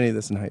tell me any of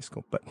this in high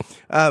school? But,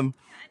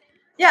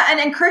 yeah.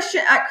 And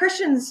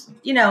Christians,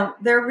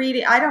 they're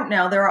reading, I don't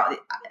know.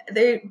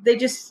 They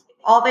just,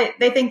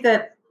 they think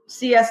that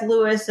C.S.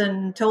 Lewis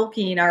and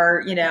Tolkien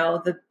are,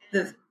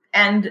 the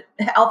and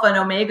alpha and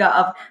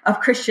omega of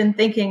Christian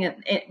thinking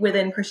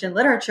within Christian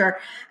literature.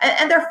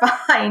 And they're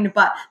fine,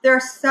 but they're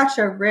such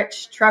a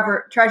rich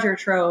treasure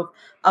trove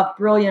of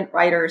brilliant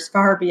writers,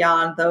 far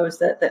beyond those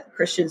that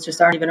Christians just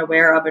aren't even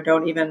aware of or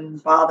don't even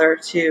bother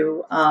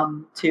to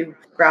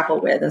grapple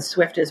with. And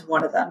Swift is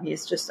one of them.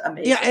 He's just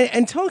amazing. Yeah,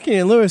 and Tolkien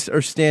and Lewis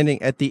are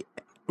standing at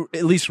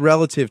least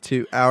relative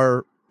to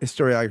our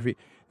historiography,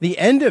 the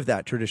end of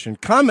that tradition,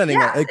 commenting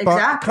on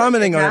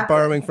it,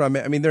 borrowing from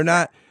it. They're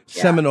not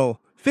seminal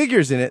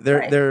figures in it.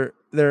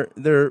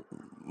 They're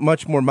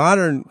much more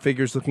modern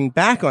figures looking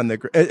back on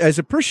as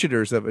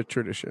appreciators of a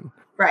tradition.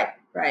 Right.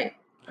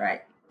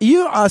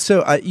 You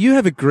also you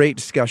have a great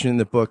discussion in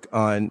the book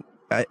on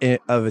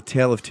of A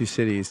Tale of Two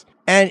Cities,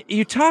 and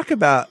you talk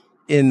about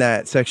in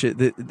that section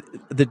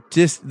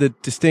the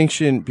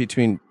distinction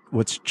between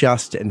what's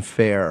just and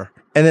fair,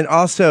 and then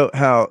also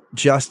how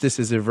justice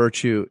as a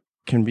virtue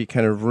can be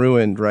kind of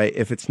ruined, right,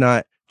 if it's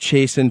not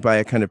chastened by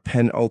a kind of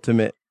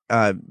penultimate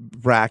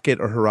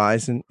bracket or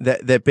horizon.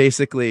 That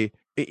basically,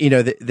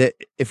 that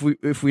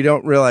if we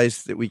don't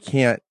realize that we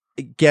can't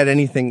get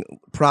anything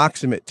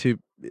proximate to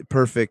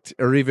perfect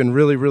or even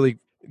really, really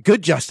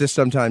good justice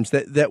sometimes,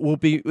 that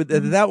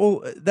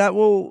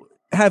will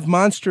have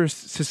monstrous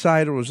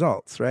societal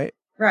results, right?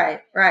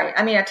 Right.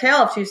 I mean, A Tale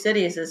of Two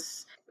Cities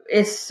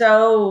is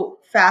so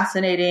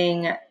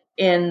fascinating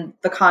in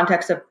the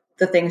context of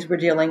the things we're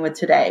dealing with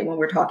today when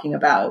we're talking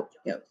about,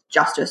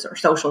 justice or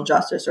social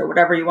justice or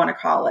whatever you want to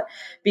call it,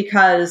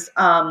 because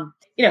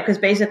because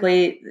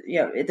basically,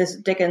 this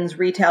Dickens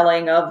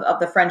retelling of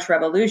the French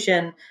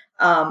Revolution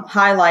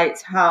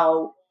highlights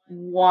how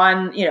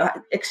one,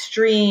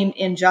 extreme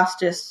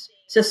injustice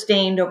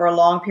sustained over a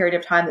long period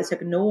of time that's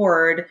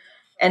ignored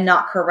and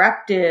not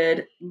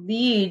corrected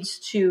leads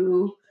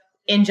to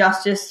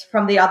injustice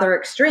from the other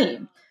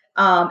extreme,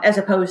 as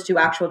opposed to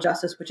actual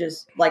justice, which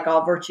is like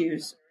all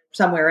virtues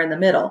somewhere in the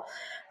middle.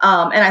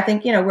 And I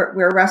think,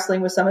 we're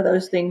wrestling with some of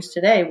those things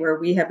today where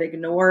we have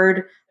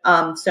ignored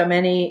so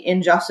many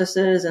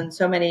injustices and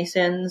so many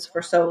sins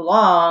for so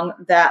long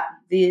that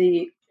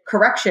the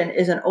correction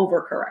is an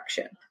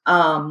overcorrection.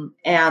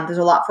 And there's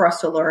a lot for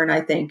us to learn,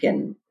 I think,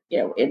 in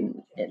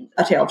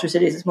A Tale of Two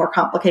Cities. It's more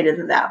complicated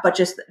than that, but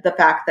just the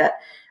fact that,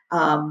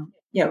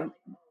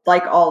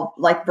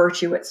 like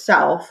virtue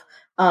itself,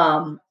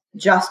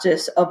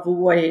 justice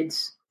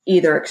avoids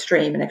either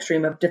extreme, an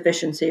extreme of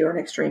deficiency or an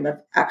extreme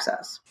of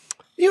excess.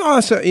 You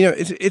also,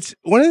 it's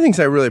one of the things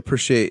I really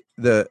appreciate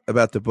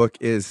about the book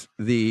is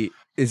the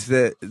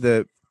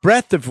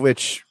breadth of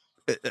which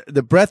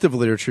the breadth of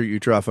literature you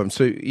draw from.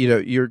 So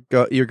you're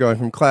going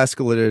from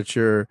classical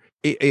literature,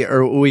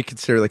 or what we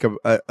consider like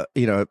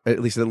at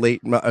least a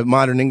late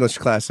modern English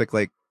classic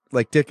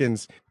like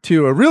Dickens,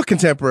 to a real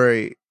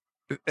contemporary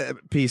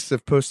piece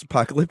of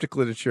post-apocalyptic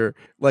literature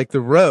like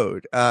The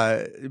Road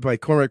by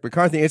Cormac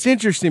McCarthy. It's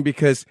interesting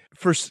because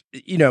for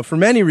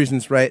many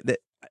reasons, right, that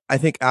I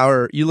think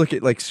you look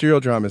at like serial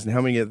dramas and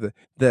how many of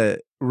the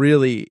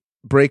really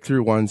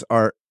breakthrough ones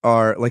are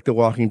like The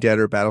Walking Dead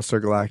or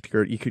Battlestar Galactica,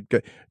 or you could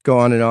go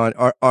on and on,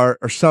 are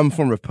some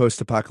form of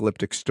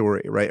post-apocalyptic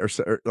story, right?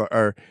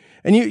 Or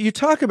and you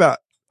talk about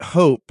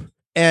hope,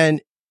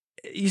 and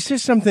you say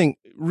something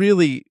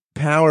really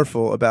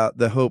powerful about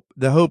the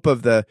hope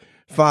of the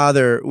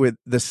father with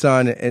the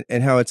son,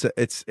 and how it's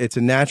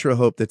a natural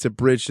hope that's a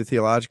bridge to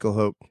theological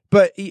hope.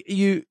 But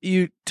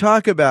you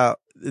talk about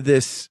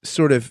this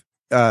sort of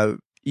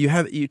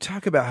you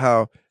talk about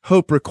how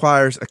hope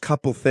requires a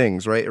couple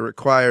things, right? It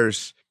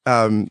requires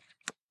I'm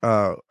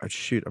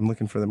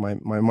looking for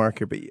my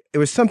marker, but it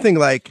was something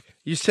like,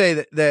 you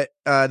say that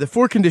the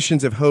four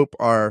conditions of hope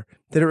are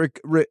that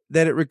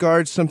it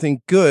regards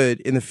something good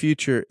in the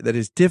future that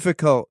is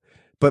difficult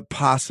but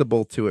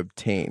possible to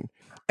obtain.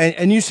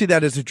 And you see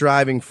that as a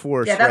driving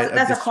force. Yeah,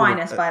 that's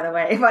Aquinas, by the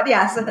way. But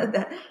yes.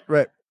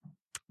 Right.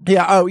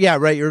 Yeah. Oh, yeah.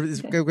 Right. You're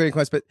great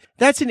Aquinas, but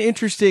that's an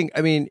interesting,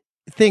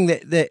 thing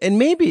that, and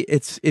maybe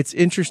it's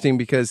interesting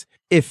because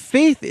if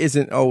faith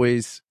isn't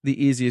always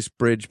the easiest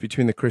bridge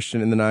between the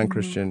Christian and the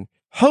non-Christian,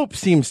 hope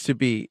seems to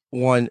be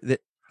one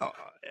that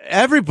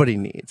everybody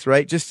needs,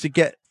 right? Just to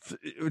get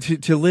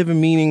to live a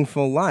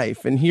meaningful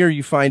life. And here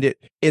you find it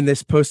in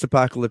this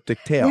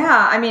post-apocalyptic tale.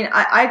 Yeah.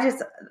 I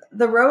just,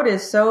 The Road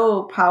is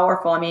so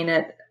powerful.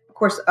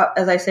 Of course,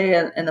 as I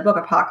say in the book,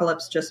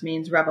 apocalypse just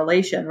means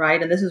revelation,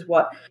 right? And this is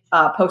what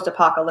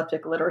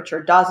post-apocalyptic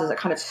literature does, is it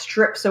kind of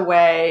strips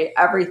away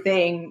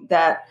everything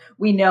that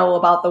we know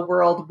about the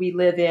world we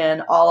live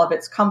in, all of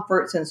its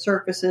comforts and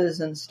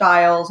surfaces and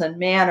styles and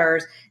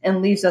manners,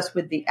 and leaves us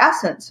with the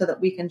essence so that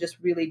we can just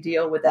really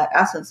deal with that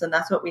essence. And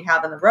that's what we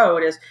have in The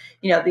Road is,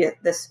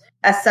 this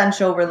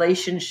essential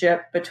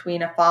relationship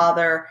between a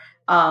father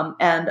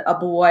and a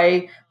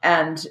boy,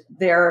 and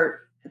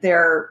their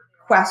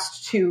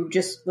quest to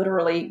just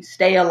literally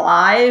stay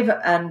alive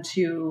and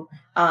to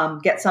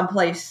get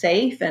someplace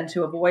safe and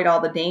to avoid all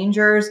the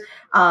dangers.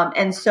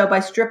 And so by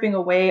stripping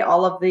away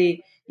all of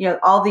the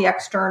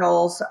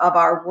externals of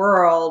our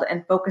world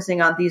and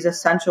focusing on these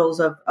essentials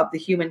of the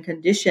human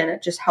condition,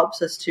 it just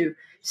helps us to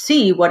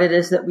see what it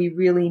is that we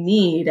really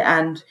need.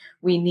 And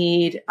we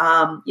need,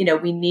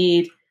 we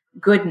need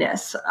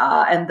goodness.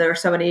 And there are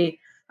so many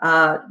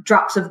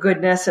drops of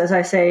goodness, as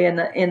I say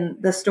in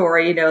the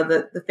story,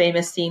 the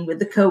famous scene with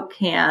the Coke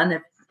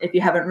can. If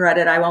you haven't read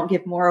it, I won't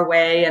give more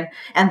away.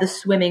 And the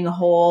swimming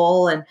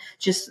hole, and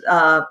just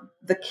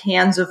the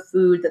cans of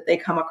food that they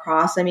come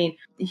across. We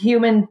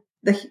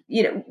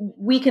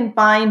can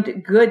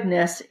find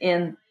goodness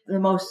in the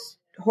most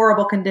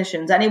horrible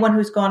conditions. Anyone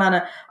who's gone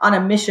on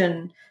a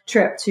mission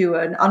trip to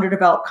an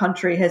underdeveloped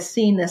country has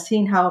seen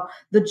how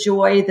the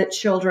joy that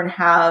children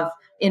have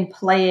in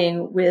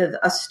playing with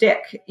a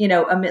stick,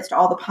 amidst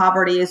all the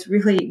poverty is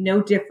really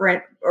no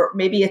different, or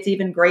maybe it's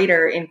even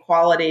greater in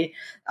quality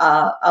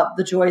of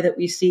the joy that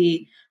we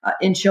see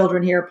in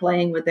children here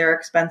playing with their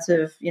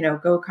expensive,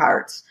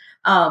 go-karts.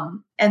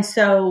 And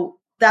so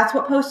that's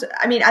what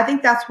I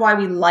think that's why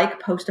we like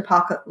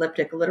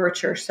post-apocalyptic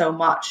literature so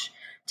much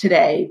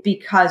today,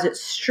 because it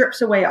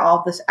strips away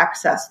all this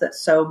excess that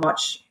so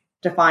much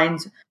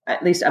defines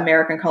at least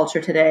American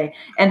culture today,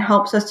 and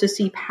helps us to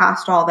see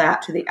past all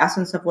that to the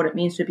essence of what it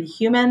means to be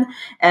human.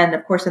 And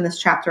of course, in this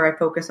chapter, I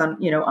focus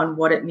on, on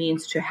what it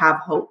means to have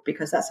hope,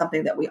 because that's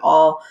something that we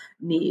all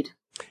need.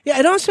 Yeah.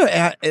 It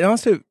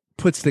also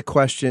puts the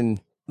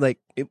question like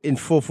in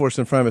full force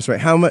in front of us,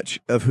 right? How much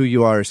of who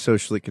you are is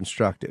socially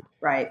constructed?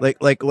 Right.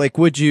 Like,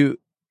 would you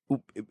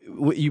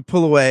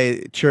pull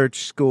away church,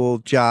 school,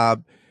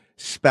 job,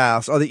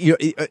 spouse, all the,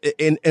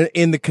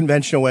 in the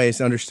conventional ways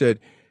understood,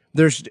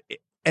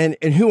 and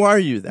who are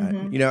you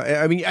then?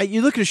 Mm-hmm.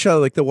 You look at a show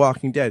like The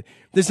Walking Dead,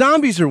 the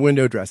zombies are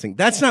window dressing.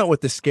 That's not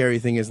what the scary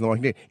thing is in The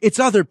Walking Dead. It's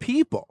other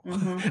people.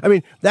 Mm-hmm.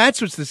 That's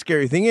what's the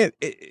scary thing.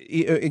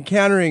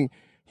 Encountering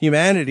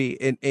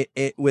humanity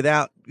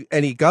without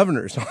any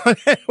governors on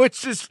it,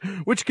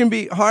 which can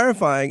be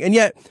horrifying. And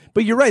yet,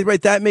 but you're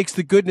right. That makes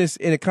the goodness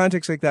in a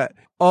context like that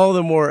all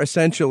the more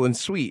essential and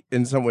sweet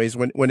in some ways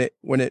when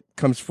it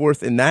comes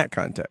forth in that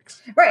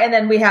context. Right. And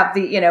then we have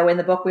in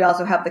the book, we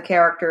also have the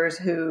characters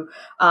who,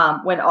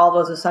 when all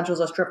those essentials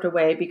are stripped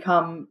away,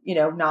 become,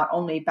 not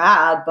only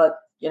bad, but,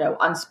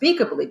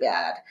 unspeakably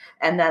bad.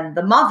 And then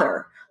the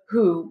mother,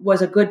 who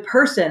was a good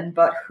person,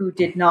 but who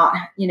did not,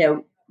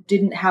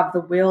 didn't have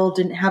the will,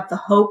 didn't have the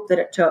hope that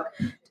it took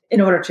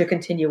in order to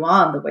continue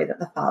on the way that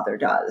the father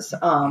does.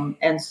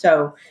 And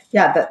so,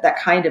 that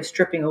kind of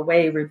stripping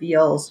away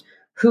reveals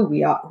who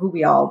we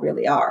all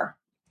really are.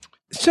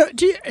 So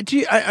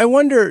I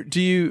wonder,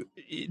 do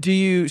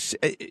you,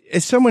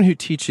 as someone who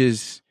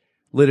teaches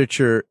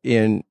literature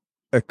in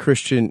an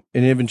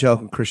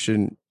evangelical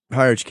Christian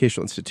higher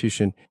educational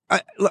institution,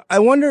 I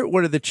wonder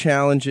what are the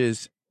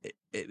challenges.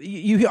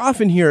 You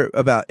often hear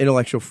about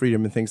intellectual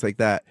freedom and things like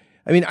that.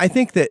 I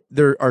think that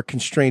there are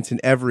constraints in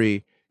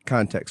every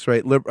context,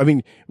 right?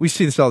 We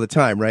see this all the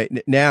time, right?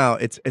 Now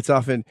it's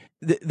often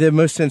the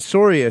most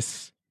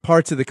censorious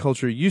parts of the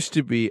culture used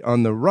to be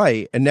on the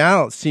right, and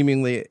now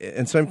seemingly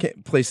in some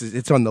places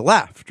it's on the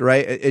left,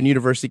 right? In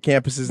university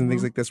campuses and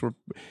things like this.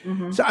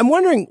 So I'm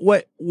wondering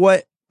what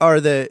are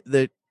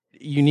the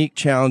unique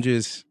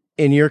challenges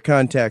in your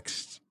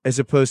context as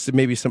opposed to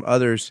maybe some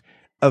others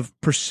of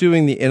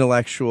pursuing the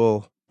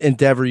intellectual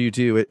endeavor you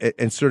do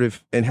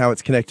and how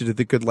it's connected to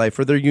the good life?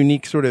 Are there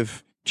unique sort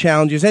of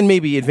challenges and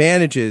maybe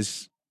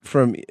advantages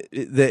from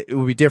that it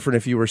would be different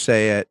if you were,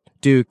 say, at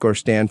Duke or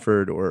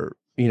Stanford or,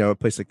 a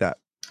place like that?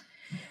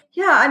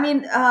 Yeah.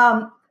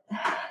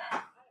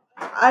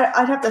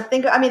 I'd have to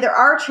think. There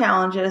are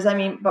challenges.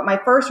 But my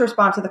first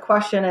response to the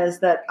question is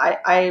that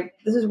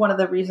this is one of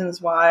the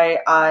reasons why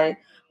I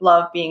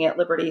love being at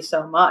Liberty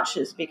so much,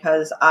 is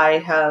because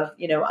I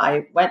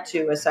went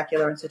to a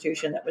secular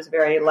institution that was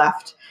very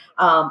left.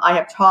 I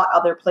have taught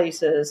other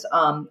places,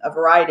 a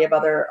variety of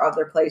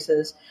other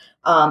places,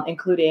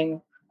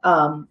 including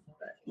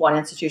one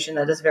institution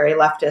that is very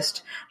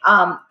leftist.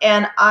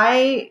 And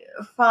I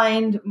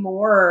find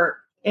more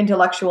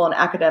intellectual and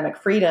academic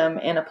freedom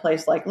in a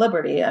place like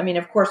Liberty.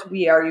 Of course,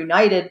 we are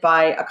united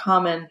by a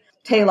common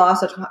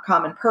telos, a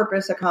common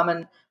purpose, a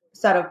common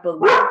set of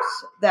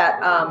beliefs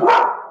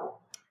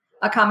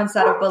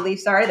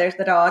sorry, there's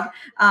the dog,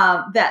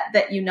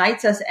 that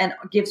unites us and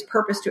gives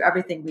purpose to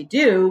everything we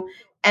do.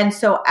 And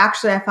so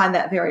actually I find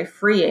that very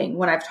freeing.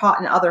 When I've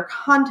taught in other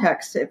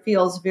contexts, it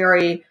feels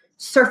very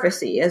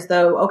surfacey, as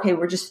though, okay,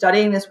 we're just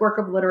studying this work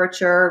of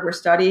literature, we're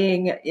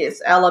studying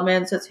its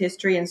elements, its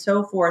history, and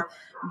so forth,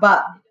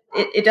 but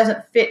it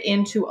doesn't fit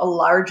into a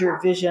larger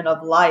vision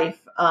of life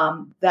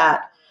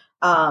that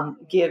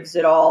gives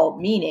it all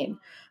meaning.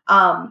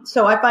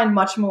 So I find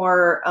much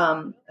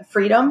more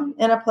freedom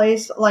in a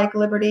place like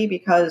Liberty,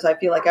 because I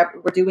feel like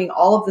we're doing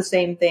all of the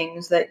same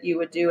things that you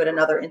would do at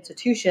another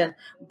institution,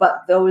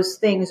 but those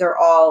things are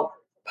all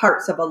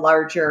parts of a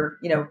larger,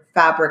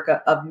 fabric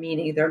of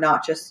meaning. They're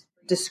not just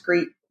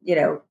discrete,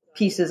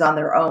 pieces on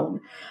their own.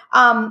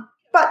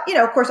 But,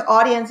 of course,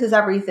 audience is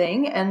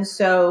everything. And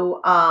so,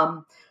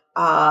 I'm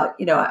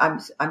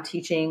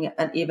teaching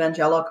an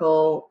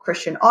evangelical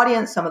Christian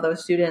audience. Some of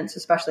those students,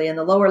 especially in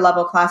the lower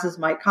level classes,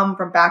 might come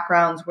from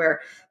backgrounds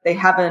where they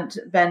haven't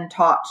been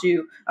taught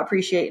to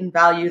appreciate and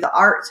value the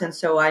arts. And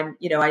so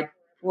I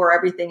pour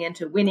everything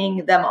into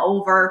winning them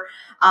over.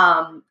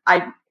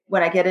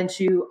 When I get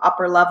into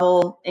upper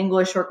level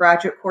English or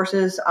graduate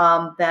courses,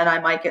 then I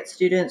might get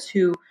students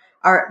who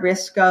are at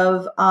risk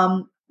of,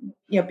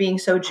 being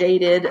so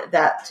jaded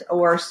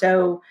or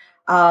so,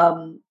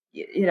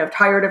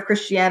 tired of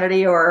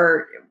Christianity,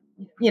 or,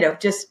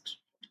 just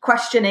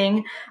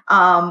questioning,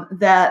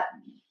 that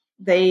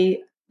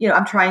they,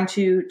 I'm trying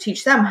to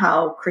teach them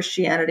how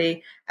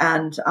Christianity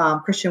and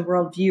Christian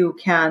worldview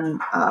can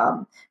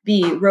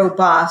be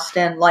robust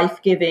and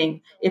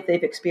life-giving if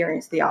they've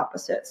experienced the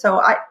opposite. So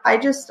I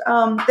just,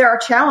 there are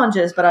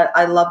challenges, but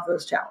I love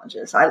those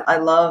challenges. I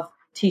love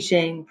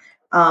teaching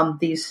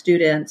these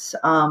students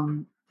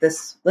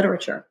this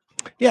literature.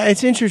 Yeah,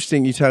 it's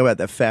interesting you talk about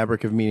the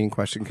fabric of meaning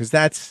question, because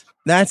that's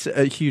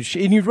a huge,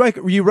 and you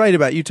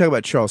talk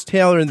about Charles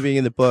Taylor in the beginning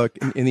of the book,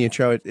 in the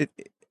intro,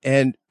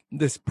 and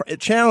this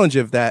challenge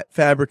of that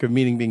fabric of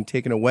meaning being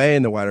taken away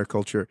in the wider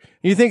culture.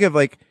 You think of,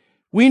 like,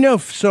 we know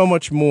so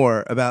much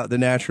more about the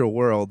natural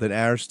world than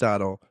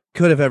Aristotle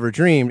could have ever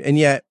dreamed, and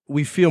yet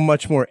we feel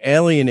much more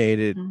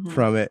alienated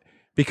from it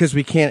because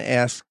we can't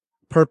ask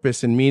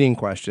purpose and meaning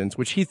questions,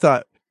 which he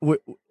thought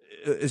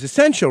is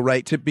essential,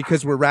 right?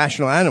 Because we're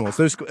rational animals.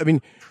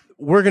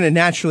 We're going to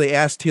naturally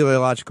ask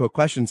teleological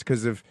questions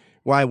because of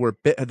why we're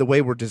the way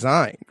we're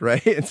designed,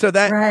 right? And so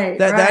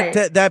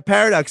that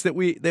paradox that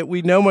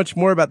we know much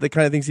more about the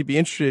kind of things he'd be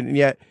interested in, and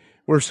yet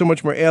we're so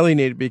much more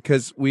alienated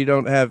because we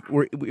don't have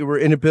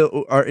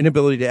our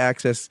inability to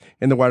access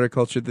in the wider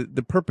culture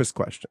the purpose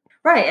question.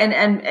 Right,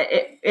 and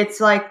it's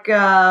like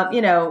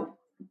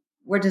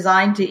we're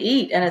designed to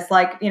eat, and it's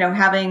like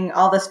having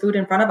all this food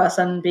in front of us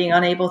and being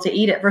unable to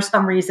eat it for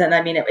some reason.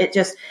 I mean,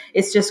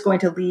 it's just going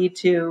to lead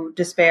to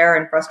despair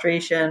and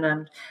frustration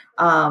and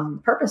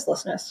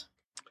purposelessness.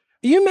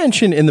 You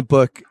mentioned in the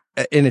book,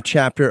 in a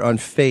chapter on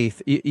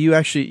faith,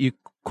 you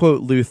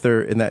quote Luther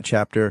in that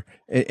chapter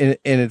in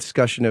a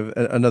discussion of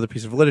another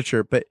piece of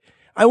literature. But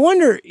I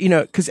wonder,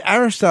 because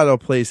Aristotle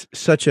plays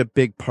such a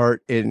big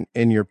part in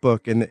your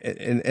book and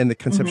the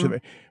conception of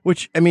it,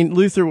 which, I mean,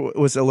 Luther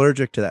was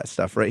allergic to that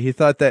stuff, right? He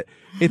thought that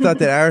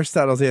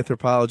Aristotle's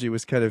anthropology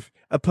was kind of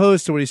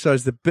opposed to what he saw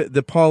as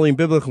the Pauline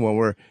biblical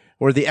one,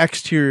 where the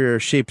exterior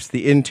shapes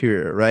the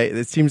interior, right?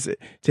 It seems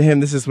to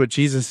him this is what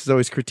Jesus is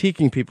always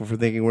critiquing people for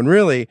thinking, when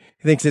really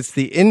he thinks it's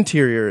the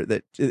interior,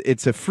 that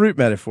it's a fruit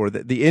metaphor,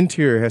 that the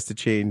interior has to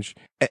change,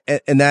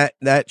 and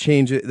that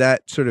change,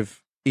 that sort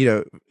of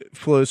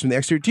flows from the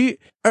exterior.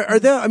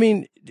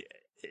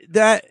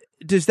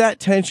 Does that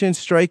tension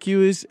strike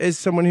you as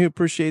someone who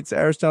appreciates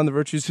Aristotle and the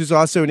virtues, who's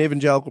also an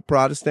evangelical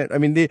Protestant? I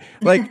mean,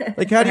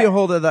 how do you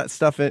hold that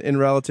stuff in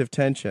relative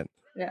tension?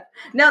 Yeah.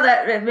 No,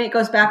 it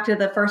goes back to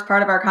the first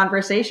part of our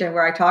conversation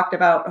where I talked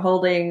about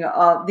holding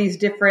these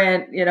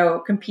different,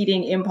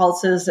 competing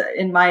impulses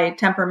in my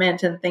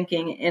temperament and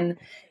thinking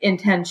in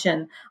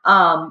tension.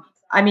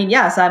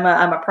 Yes, I'm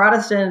a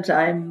Protestant,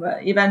 I'm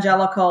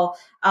evangelical,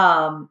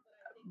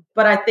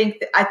 but I think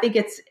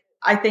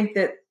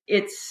that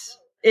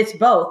it's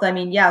both. I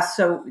mean, yes.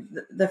 So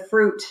the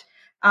fruit,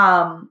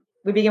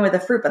 we begin with the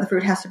fruit, but the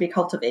fruit has to be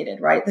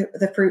cultivated, right?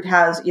 The fruit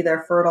has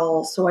either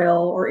fertile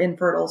soil or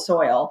infertile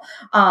soil.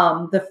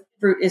 The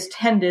fruit is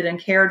tended and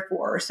cared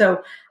for.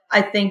 So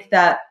I think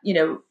that,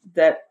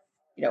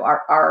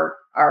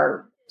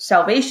 our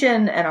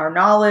salvation and our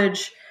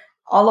knowledge,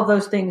 all of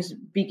those things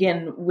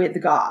begin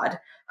with God.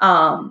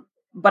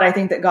 But I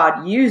think that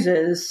God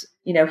uses,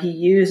 he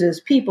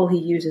uses people, he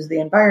uses the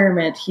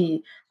environment,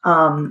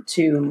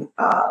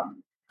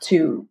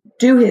 to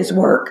do his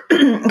work,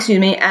 excuse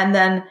me. And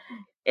then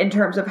in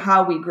terms of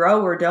how we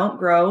grow or don't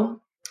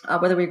grow,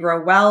 whether we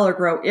grow well or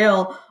grow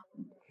ill,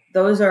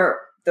 those are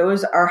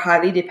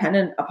highly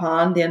dependent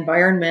upon the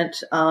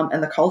environment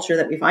and the culture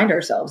that we find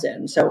ourselves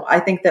in. So I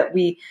think that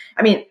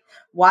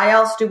why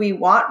else do we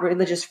want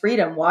religious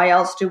freedom? Why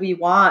else do we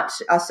want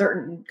a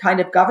certain kind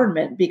of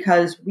government?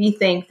 Because we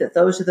think that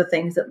those are the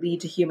things that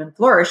lead to human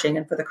flourishing.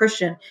 And for the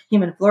Christian,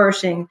 human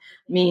flourishing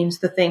means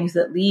the things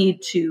that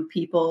lead to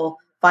people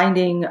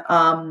finding,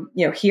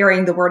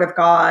 hearing the word of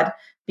God,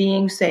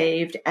 being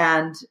saved,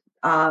 and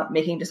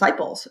making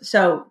disciples.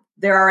 So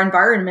there are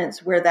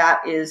environments where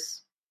that is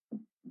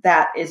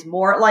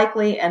more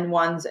likely, and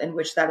ones in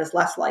which that is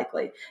less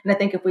likely. And I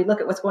think if we look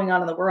at what's going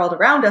on in the world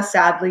around us,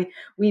 sadly,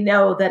 we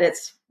know that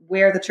it's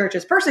where the church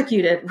is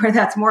persecuted, where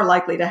that's more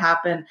likely to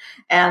happen,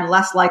 and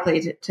less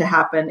likely to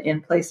happen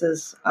in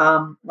places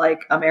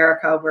like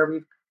America, where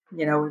we've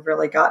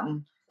really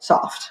gotten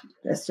soft,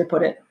 just to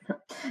put it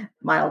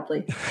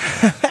mildly.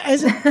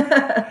 As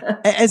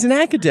an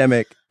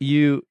academic,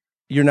 you're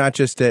not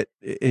just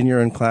in your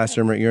own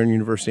classroom or at your own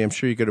university. I'm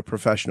sure you go to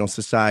professional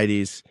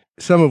societies,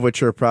 some of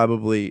which are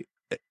probably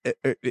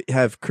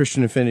have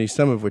Christian affinity,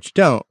 some of which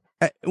don't.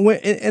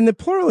 In the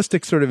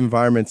pluralistic sort of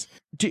environments,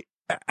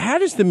 how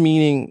does the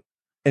meaning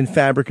and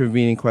fabric of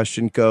meaning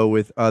question go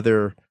with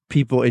other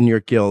people in your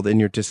guild, in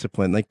your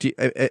discipline? Like,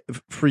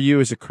 for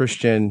you as a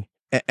Christian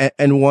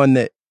and one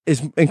that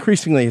is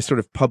increasingly a sort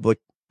of public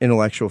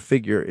intellectual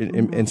figure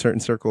in certain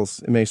circles,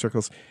 in many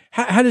circles,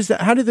 how do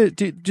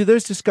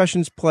those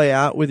discussions play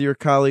out with your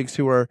colleagues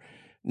who are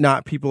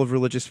not people of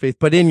religious faith,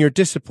 but in your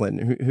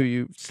discipline, who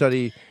you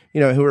study,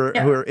 who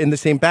are in the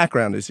same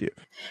background as you?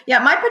 Yeah,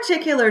 my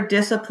particular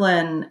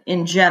discipline,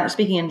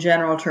 speaking in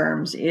general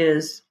terms,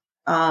 is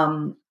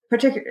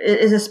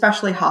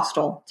especially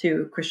hostile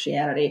to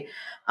Christianity.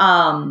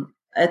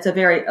 it's a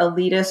very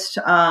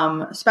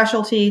elitist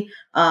specialty.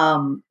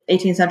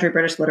 18th century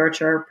British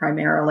literature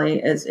primarily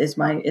is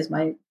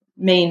my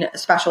main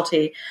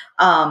specialty.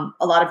 A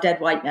lot of dead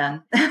white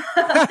men.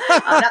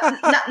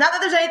 Not that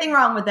there's anything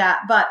wrong with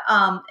that, but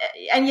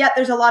and yet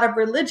there's a lot of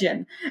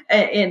religion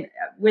and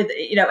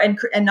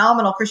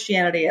nominal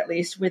Christianity, at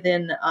least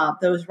within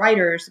those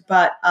writers.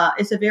 But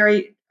it's a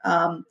very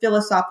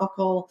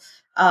philosophical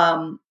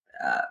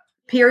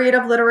period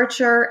of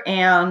literature,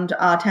 and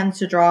tends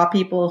to draw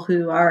people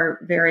who are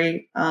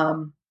very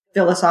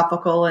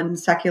philosophical and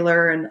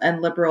secular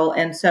and liberal.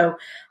 And so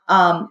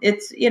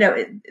it's,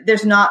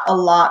 there's not a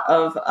lot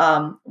of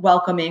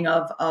welcoming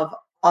of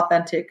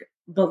authentic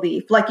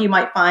belief like you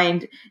might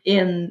find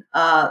in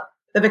the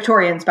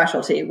Victorian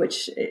specialty,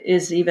 which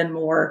is even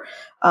more,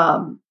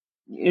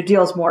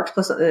 deals more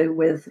explicitly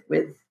with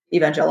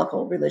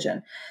evangelical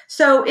religion.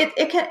 So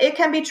it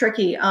can be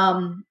tricky.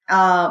 But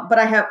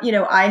I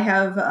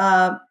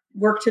have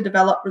worked to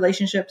develop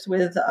relationships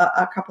with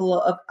a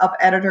couple of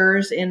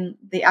editors in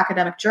the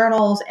academic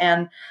journals,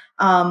 and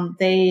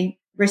they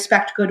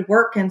respect good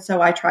work. And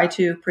so I try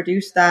to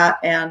produce that.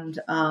 And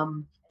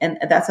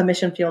that's a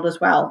mission field as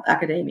well,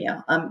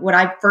 academia. When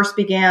I first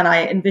began,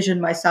 I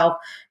envisioned myself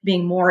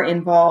being more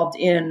involved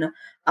in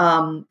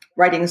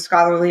writing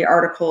scholarly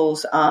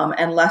articles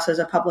and less as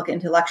a public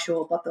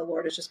intellectual, but the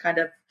Lord has just kind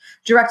of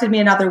directed me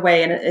another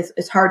way. And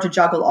it's hard to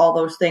juggle all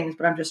those things,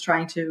 but I'm just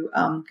trying to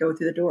go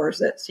through the doors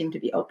that seem to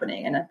be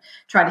opening, and I'm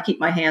trying to keep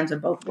my hands in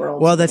both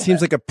worlds. Well, that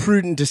seems like a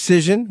prudent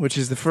decision, which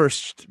is the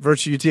first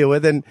virtue you deal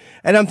with. And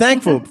I'm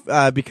thankful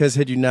because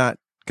had you not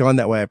gone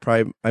that way,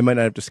 I might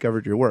not have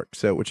discovered your work,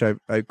 which I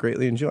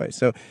greatly enjoy.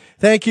 So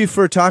thank you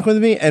for talking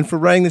with me and for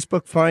writing this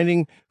book,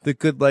 Finding the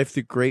Good Life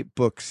Through Great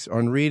Books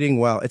on Reading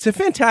Well. It's a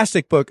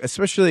fantastic book,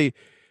 especially,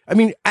 I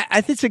think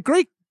it's a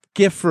great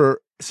gift for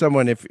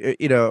someone if,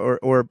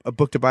 or a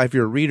book to buy if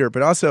you're a reader,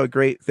 but also a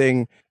great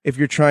thing if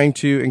you're trying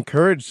to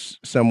encourage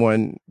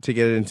someone to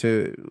get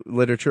into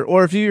literature,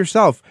 or if you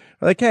yourself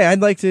are like, hey,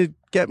 I'd like to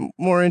get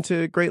more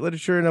into great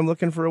literature and I'm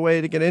looking for a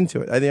way to get into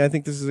it. I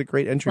think this is a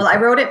great entry. Well, I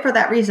wrote it for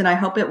that reason. I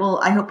hope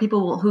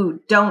people who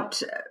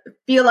don't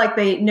feel like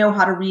they know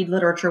how to read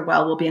literature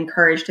well will be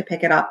encouraged to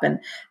pick it up. And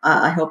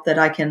I hope that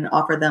I can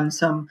offer them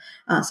some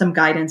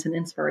guidance and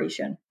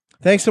inspiration.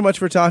 Thanks so much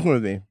for talking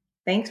with me.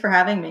 Thanks for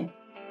having me.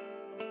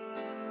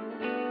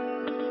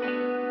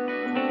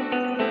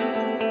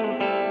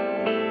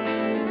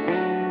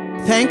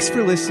 Thanks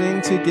for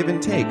listening to Give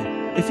and Take.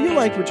 If you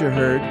liked what you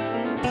heard,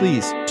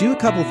 please do a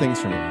couple things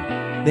for me.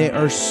 They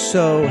are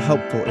so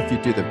helpful if you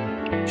do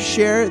them.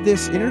 Share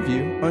this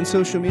interview on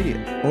social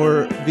media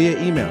or via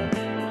email,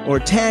 or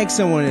tag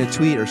someone in a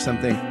tweet or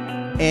something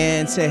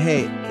and say,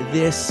 hey,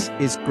 this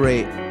is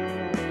great.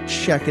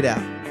 Check it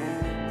out.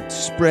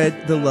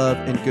 Spread the love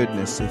and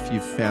goodness if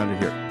you've found it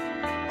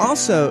here.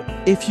 Also,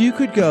 if you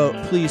could go,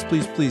 please,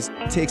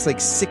 it takes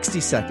like 60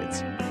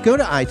 seconds. Go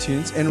to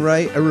iTunes and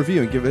write a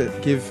review and give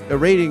a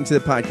rating to the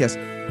podcast.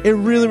 It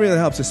really, really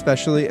helps,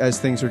 especially as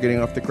things are getting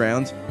off the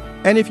ground.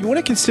 And if you want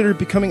to consider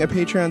becoming a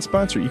Patreon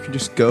sponsor, you can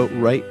just go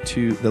right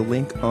to the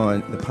link on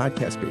the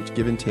podcast page,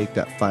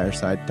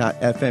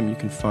 giveandtake.fireside.fm. You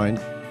can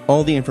find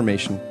all the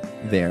information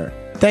there.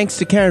 Thanks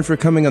to Karen for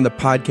coming on the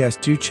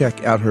podcast. Do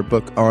check out her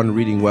book on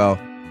reading well.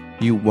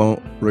 You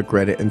won't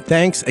regret it. And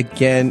thanks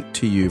again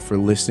to you for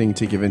listening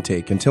to Give and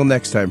Take. Until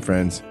next time,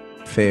 friends,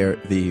 fare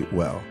thee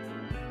well.